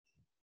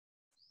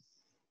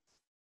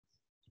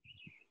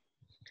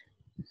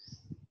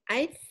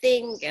 I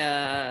think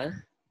the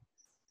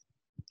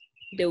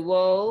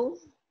world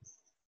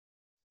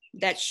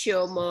that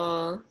show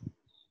more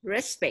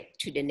respect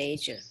to the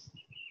nature,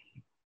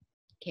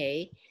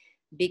 okay?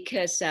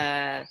 Because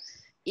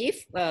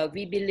if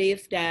we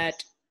believe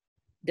that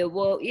the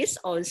world is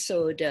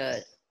also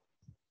the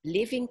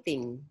living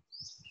thing,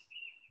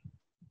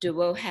 the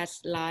world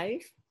has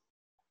life,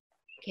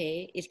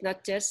 okay? It's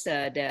not just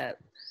the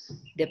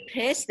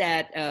place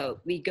that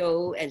we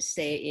go and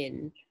stay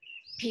in.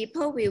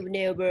 People will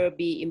never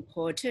be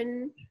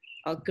important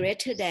or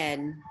greater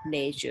than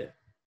nature.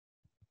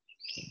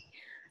 Okay.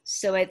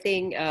 So I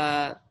think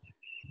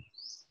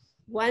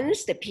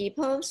once the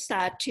people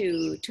start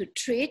to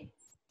treat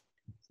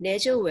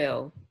nature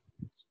well,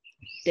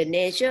 the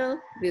nature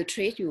will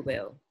treat you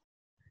well.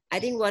 I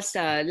think what's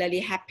really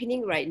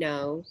happening right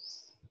now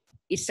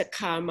is a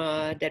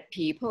karma that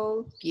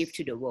people give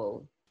to the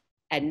world.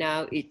 And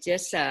now it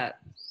just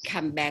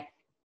come back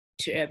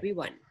to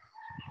everyone,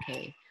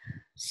 okay?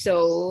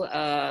 So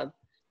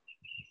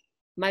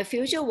my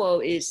future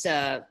world is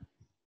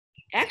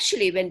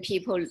actually when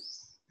people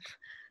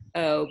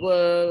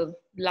were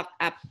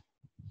locked up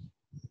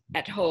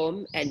at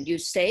home, and you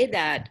say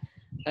that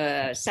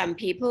some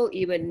people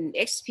even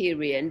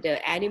experience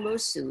the animal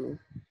zoo.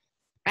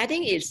 I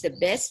think it's the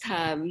best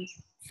time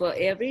for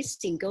every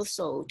single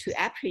soul to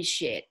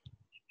appreciate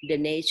the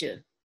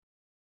nature.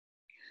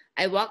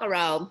 I walk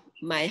around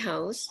my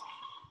house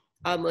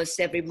almost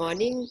every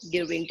morning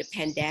during the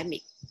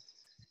pandemic.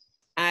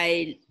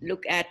 I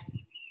look at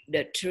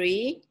the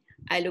tree,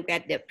 I look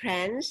at the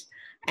plants,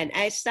 and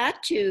I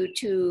start to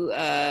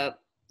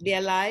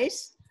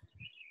realize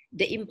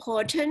the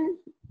importance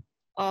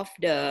of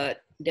the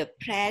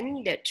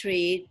plant, the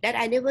tree, that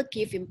I never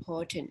give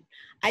importance.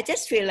 I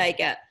just feel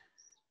like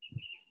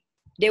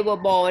they were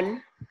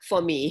born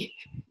for me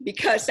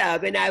because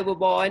when I was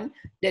born,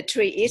 the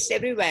tree is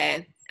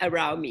everywhere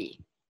around me,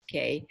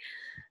 okay?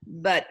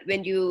 But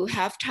when you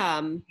have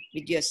time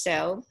with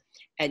yourself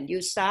and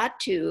you start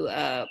to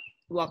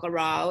walk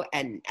around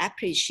and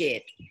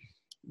appreciate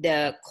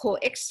the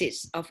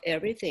coexistence of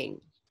everything,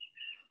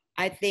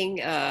 I think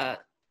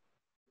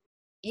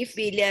if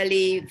we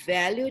really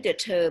value the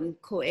term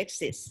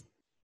coexist,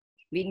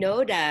 we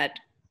know that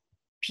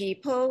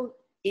people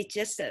is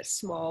just a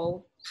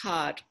small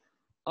part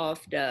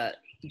of the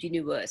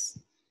universe,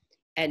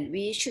 and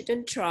we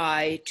shouldn't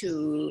try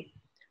to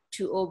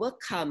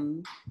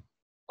overcome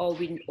or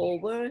win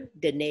over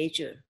the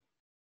nature.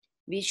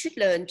 We should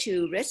learn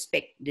to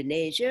respect the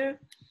nature.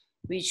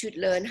 We should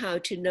learn how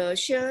to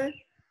nurture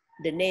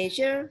the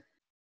nature,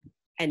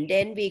 and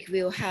then we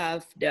will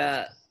have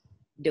the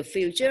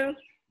future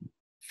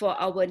for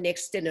our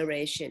next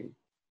generation.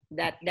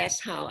 That's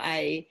how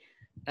I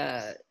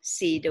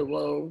see the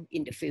world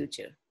in the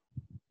future.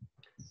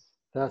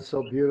 That's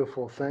so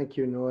beautiful. Thank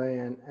you, Nui.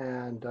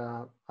 And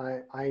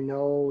I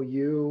know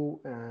you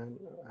and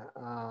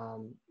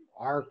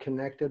are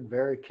connected,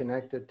 very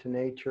connected to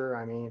nature.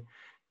 I mean,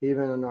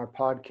 even in our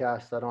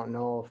podcast, I don't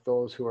know if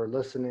those who are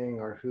listening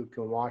or who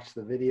can watch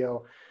the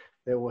video,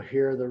 they will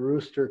hear the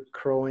rooster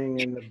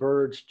crowing and the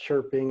birds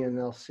chirping, and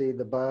they'll see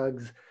the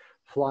bugs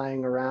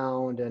flying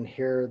around and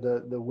hear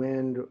the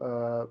wind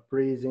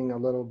breezing a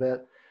little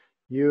bit.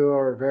 you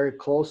are very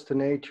close to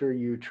nature.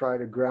 You try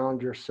to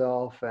ground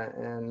yourself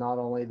and not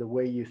only the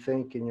way you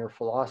think in your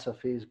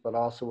philosophies, but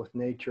also with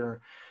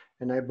nature.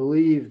 And I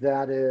believe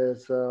that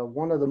is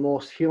one of the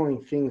most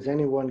healing things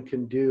anyone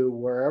can do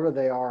wherever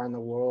they are in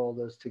the world,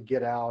 is to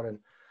get out and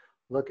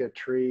look at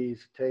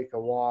trees, take a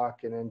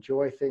walk, and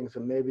enjoy things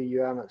that maybe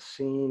you haven't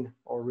seen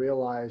or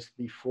realized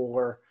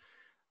before.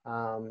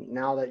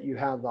 Now that you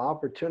have the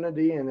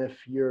opportunity, and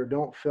if you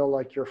don't feel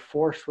like you're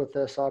forced with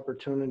this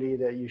opportunity,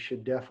 that you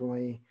should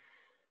definitely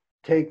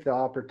take the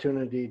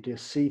opportunity to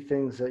see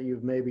things that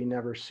you've maybe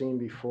never seen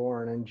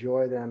before and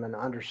enjoy them and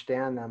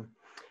understand them.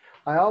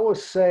 I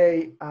always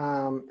say,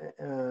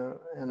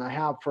 and I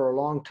have for a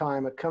long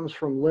time, it comes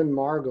from Lynn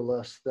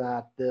Margulis,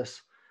 that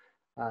this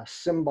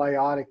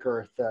symbiotic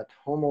earth, that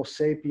Homo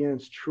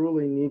sapiens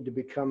truly need to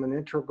become an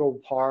integral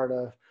part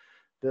of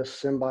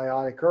this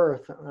symbiotic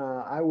earth.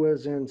 I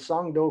was in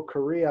Songdo,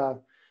 Korea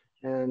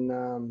in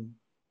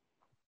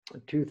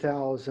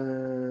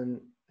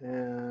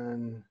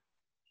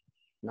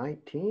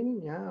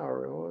 2019,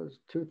 or it was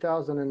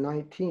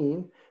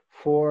 2019,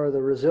 for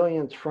the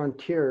Resilience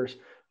Frontiers.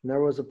 And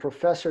there was a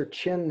Professor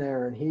Chin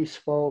there, and he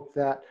spoke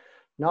that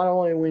not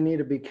only we need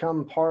to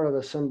become part of the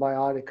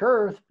symbiotic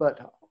earth,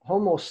 but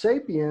Homo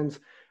sapiens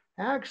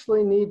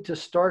actually need to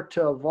start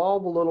to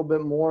evolve a little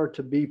bit more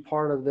to be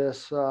part of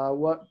this,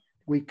 what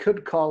we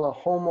could call a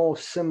Homo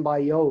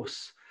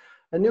symbiose,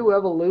 a new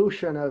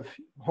evolution of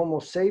Homo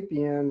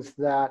sapiens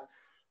that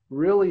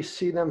really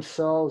see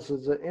themselves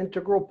as an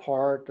integral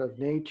part of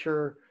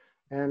nature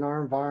and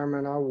our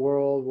environment, our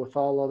world, with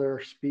all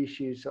other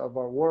species of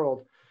our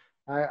world.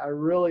 I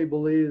really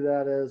believe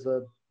that is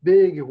a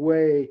big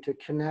way to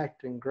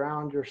connect and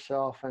ground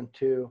yourself and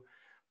to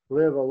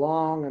live a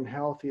long and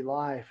healthy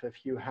life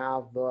if you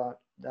have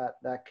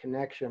that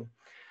connection.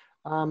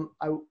 I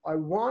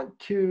want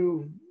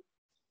to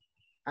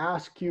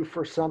ask you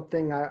for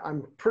something.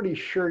 I'm pretty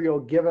sure you'll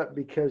give it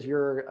because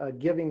you're a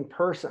giving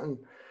person,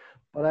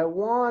 but I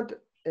want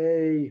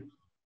a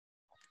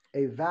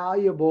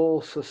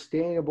valuable,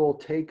 sustainable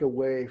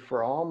takeaway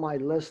for all my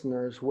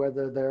listeners,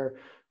 whether they're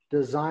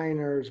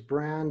designers,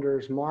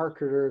 branders,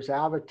 marketers,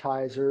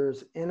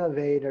 advertisers,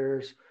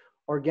 innovators,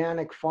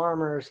 organic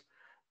farmers,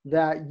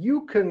 that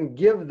you can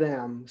give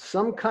them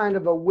some kind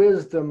of a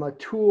wisdom, a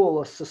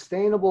tool, a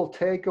sustainable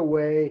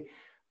takeaway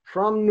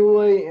from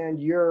Nui and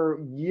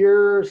your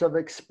years of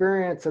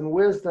experience and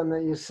wisdom,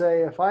 that you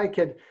say, if I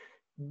could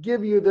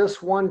give you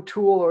this one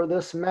tool or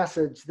this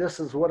message, this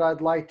is what I'd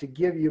like to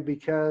give you,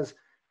 because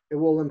it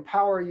will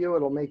empower you,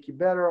 it'll make you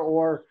better,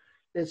 or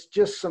it's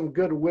just some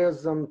good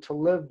wisdom to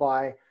live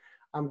by.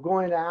 I'm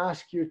going to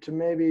ask you to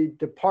maybe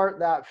depart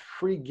that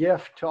free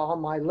gift to all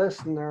my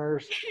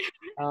listeners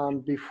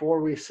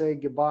before we say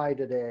goodbye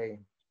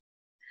today.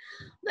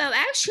 Well,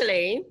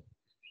 actually,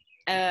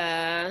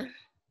 the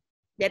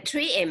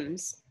 3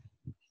 M's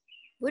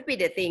would be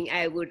the thing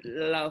I would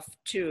love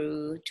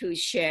to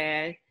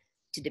share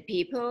to the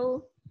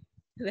people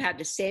who have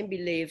the same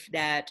belief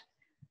that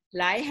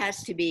life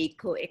has to be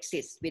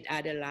coexist with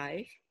other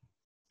life.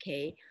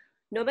 Okay,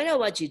 no matter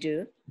what you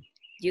do,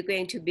 you're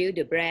going to build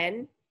a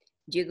brand,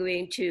 you're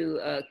going to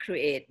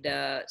create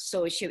the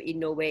social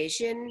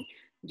innovation,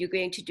 you're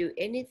going to do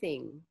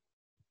anything,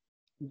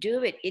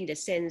 do it in the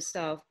sense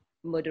of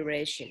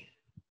moderation,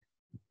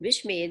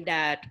 which means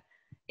that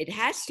it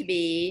has to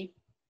be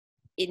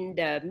in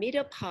the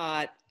middle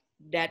part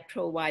that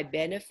provide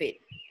benefit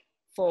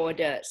for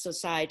the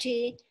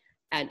society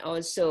and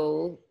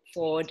also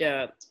for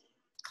the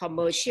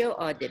commercial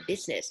or the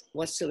business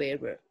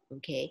whatsoever.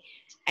 Okay,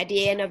 at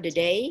the end of the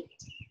day,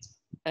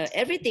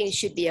 everything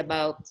should be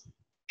about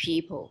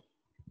people.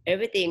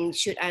 Everything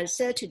should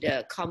answer to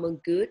the common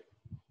good.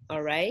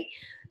 All right,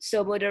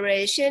 so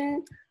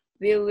moderation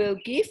will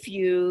give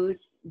you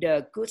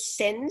the good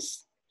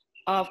sense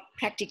of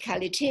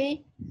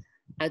practicality,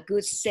 a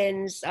good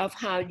sense of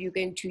how you're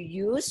going to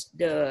use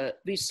the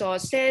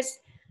resources,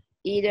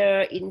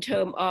 either in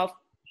terms of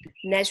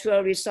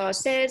natural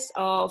resources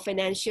or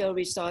financial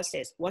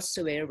resources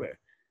whatsoever.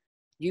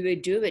 You will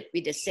do it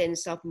with a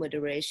sense of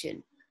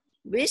moderation,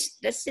 which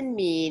doesn't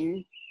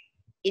mean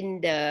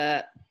in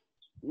the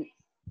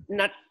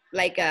not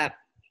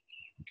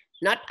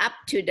up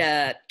to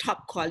the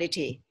top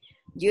quality.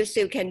 You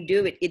still can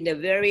do it in a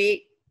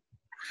very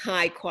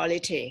high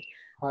quality,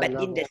 but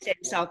in the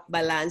sense of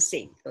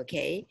balancing.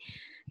 Okay,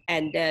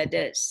 and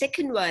the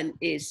second one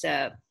is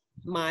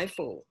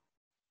mindful.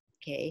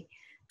 Okay,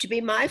 to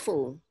be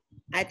mindful,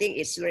 I think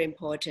it's very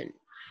important.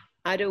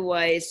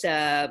 Otherwise,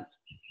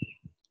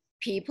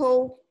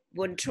 people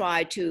won't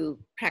try to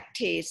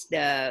practice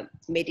the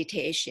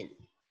meditation.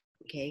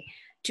 Okay,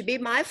 to be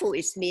mindful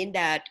is mean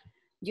that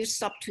you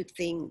stop to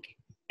think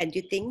and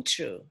you think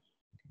through.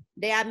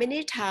 There are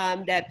many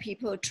times that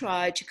people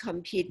try to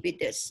compete with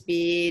the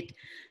speed.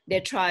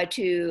 They try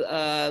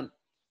to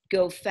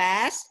go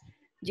fast.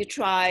 You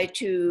try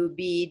to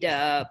be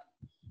the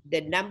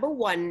number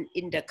one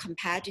in the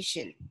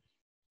competition,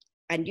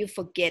 and you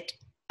forget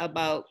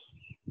about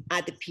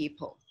other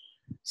people.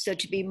 So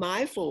to be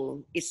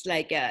mindful is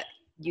like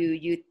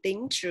you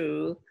think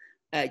through,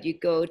 you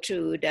go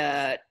through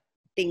the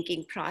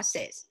thinking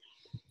process.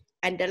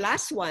 And the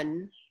last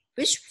one,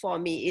 which for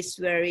me is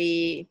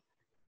very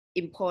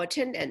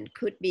important and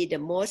could be the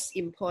most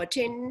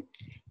important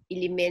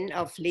element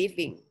of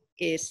living,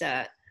 is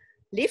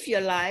live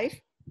your life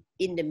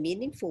in the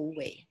meaningful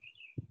way.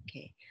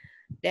 Okay,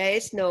 there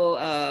is no.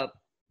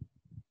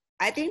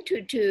 I think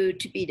to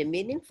be the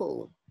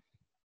meaningful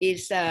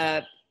is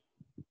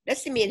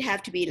doesn't mean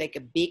have to be like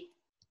a big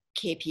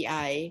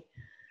KPI.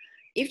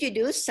 If you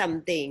do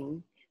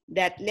something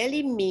that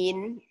really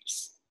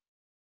means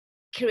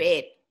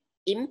create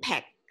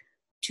impact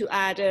to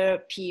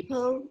other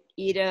people,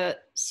 either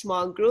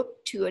small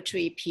group, 2 or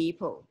 3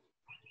 people,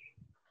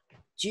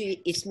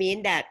 it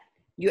means that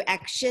your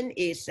action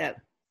is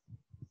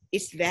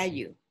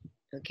value.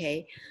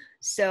 Okay,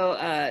 so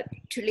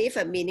to live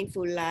a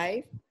meaningful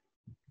life,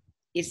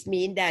 it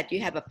means that you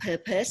have a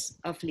purpose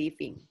of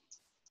living.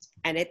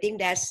 And I think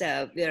that's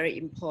very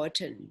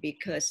important,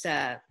 because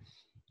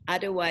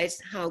otherwise,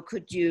 how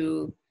could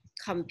you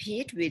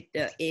compete with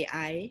the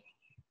AI?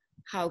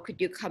 How could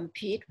you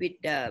compete with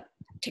the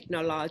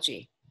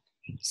technology?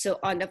 So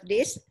all of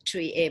this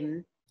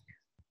 3M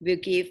will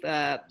give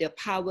the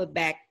power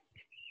back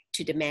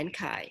to the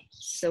mankind.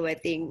 So I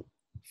think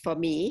for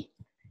me,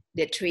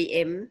 the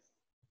 3M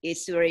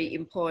is very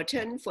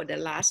important for the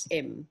last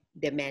M,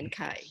 the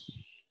mankind.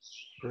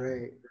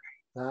 Great.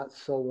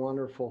 That's so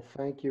wonderful.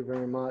 Thank you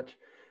very much.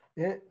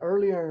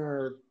 Earlier in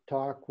our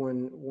talk,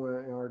 when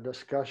our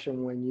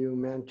discussion, when you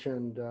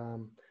mentioned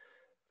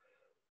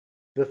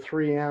the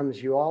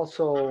 3Ms, you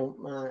also,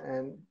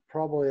 and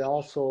probably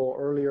also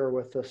earlier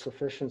with the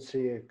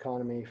Sufficiency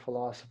Economy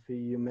Philosophy,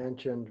 you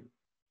mentioned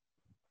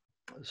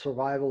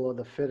survival of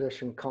the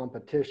fittest and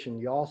competition.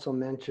 You also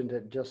mentioned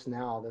it just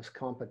now, this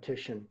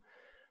competition.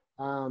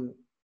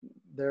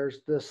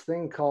 There's this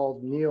thing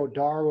called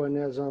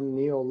neo-Darwinism,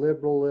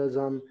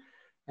 neoliberalism,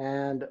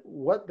 and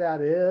what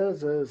that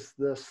is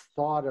this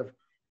thought of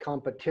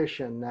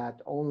competition, that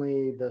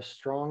only the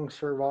strong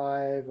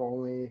survive,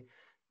 only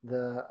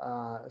the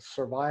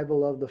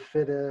survival of the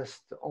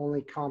fittest,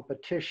 only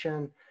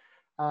competition.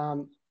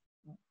 I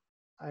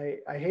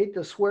hate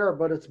to swear,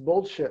 but it's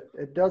bullshit.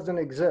 It doesn't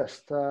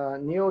exist.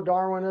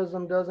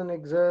 Neo-Darwinism doesn't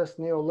exist.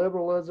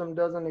 Neoliberalism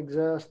doesn't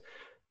exist.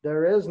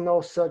 There is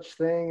no such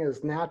thing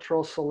as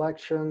natural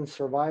selection,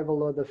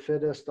 survival of the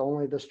fittest,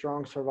 only the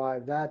strong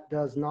survive. That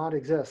does not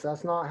exist.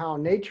 That's not how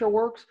nature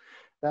works.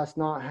 That's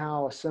not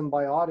how a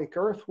symbiotic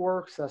earth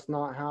works. That's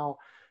not how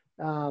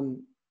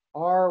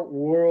our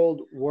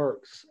world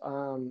works.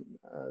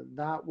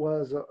 That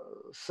was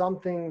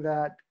something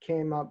that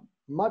came up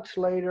much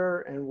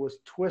later and was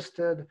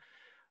twisted,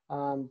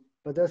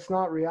 but that's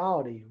not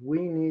reality.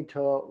 We need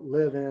to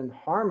live in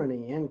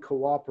harmony, in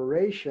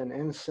cooperation,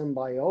 in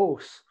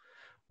symbiosis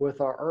with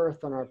our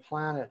earth and our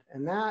planet.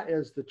 And that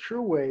is the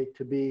true way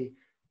to be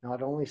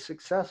not only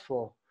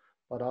successful,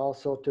 but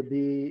also to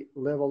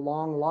live a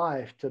long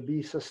life, to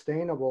be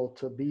sustainable,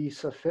 to be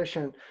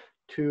sufficient,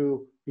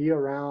 to be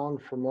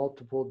around for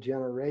multiple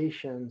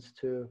generations,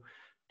 to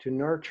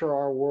nurture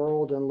our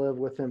world and live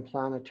within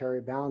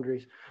planetary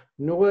boundaries.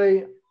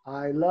 Nui,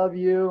 I love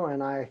you,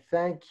 and I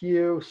thank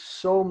you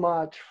so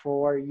much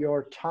for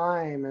your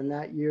time and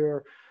that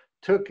you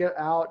took it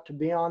out to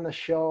be on the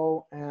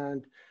show.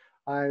 And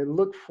I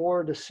look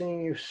forward to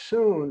seeing you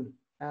soon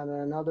at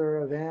another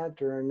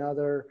event or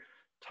another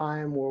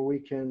time where we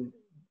can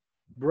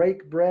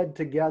break bread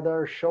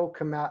together, show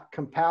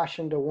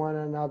compassion to one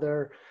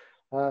another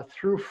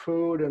through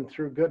food and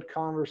through good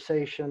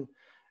conversation.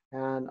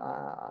 And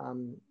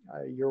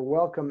you're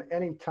welcome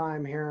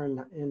anytime here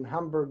in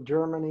Hamburg,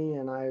 Germany,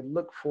 and I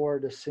look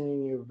forward to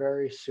seeing you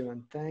very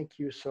soon. Thank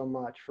you so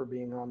much for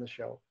being on the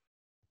show.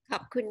 ขอ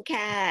บคุณ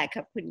ค่ะ ข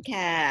อบคุณ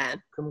ค่ะ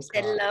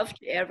Send love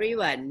to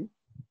everyone.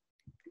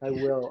 I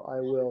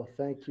will.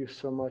 Thank you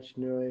so much,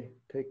 Nui.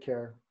 Take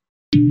care.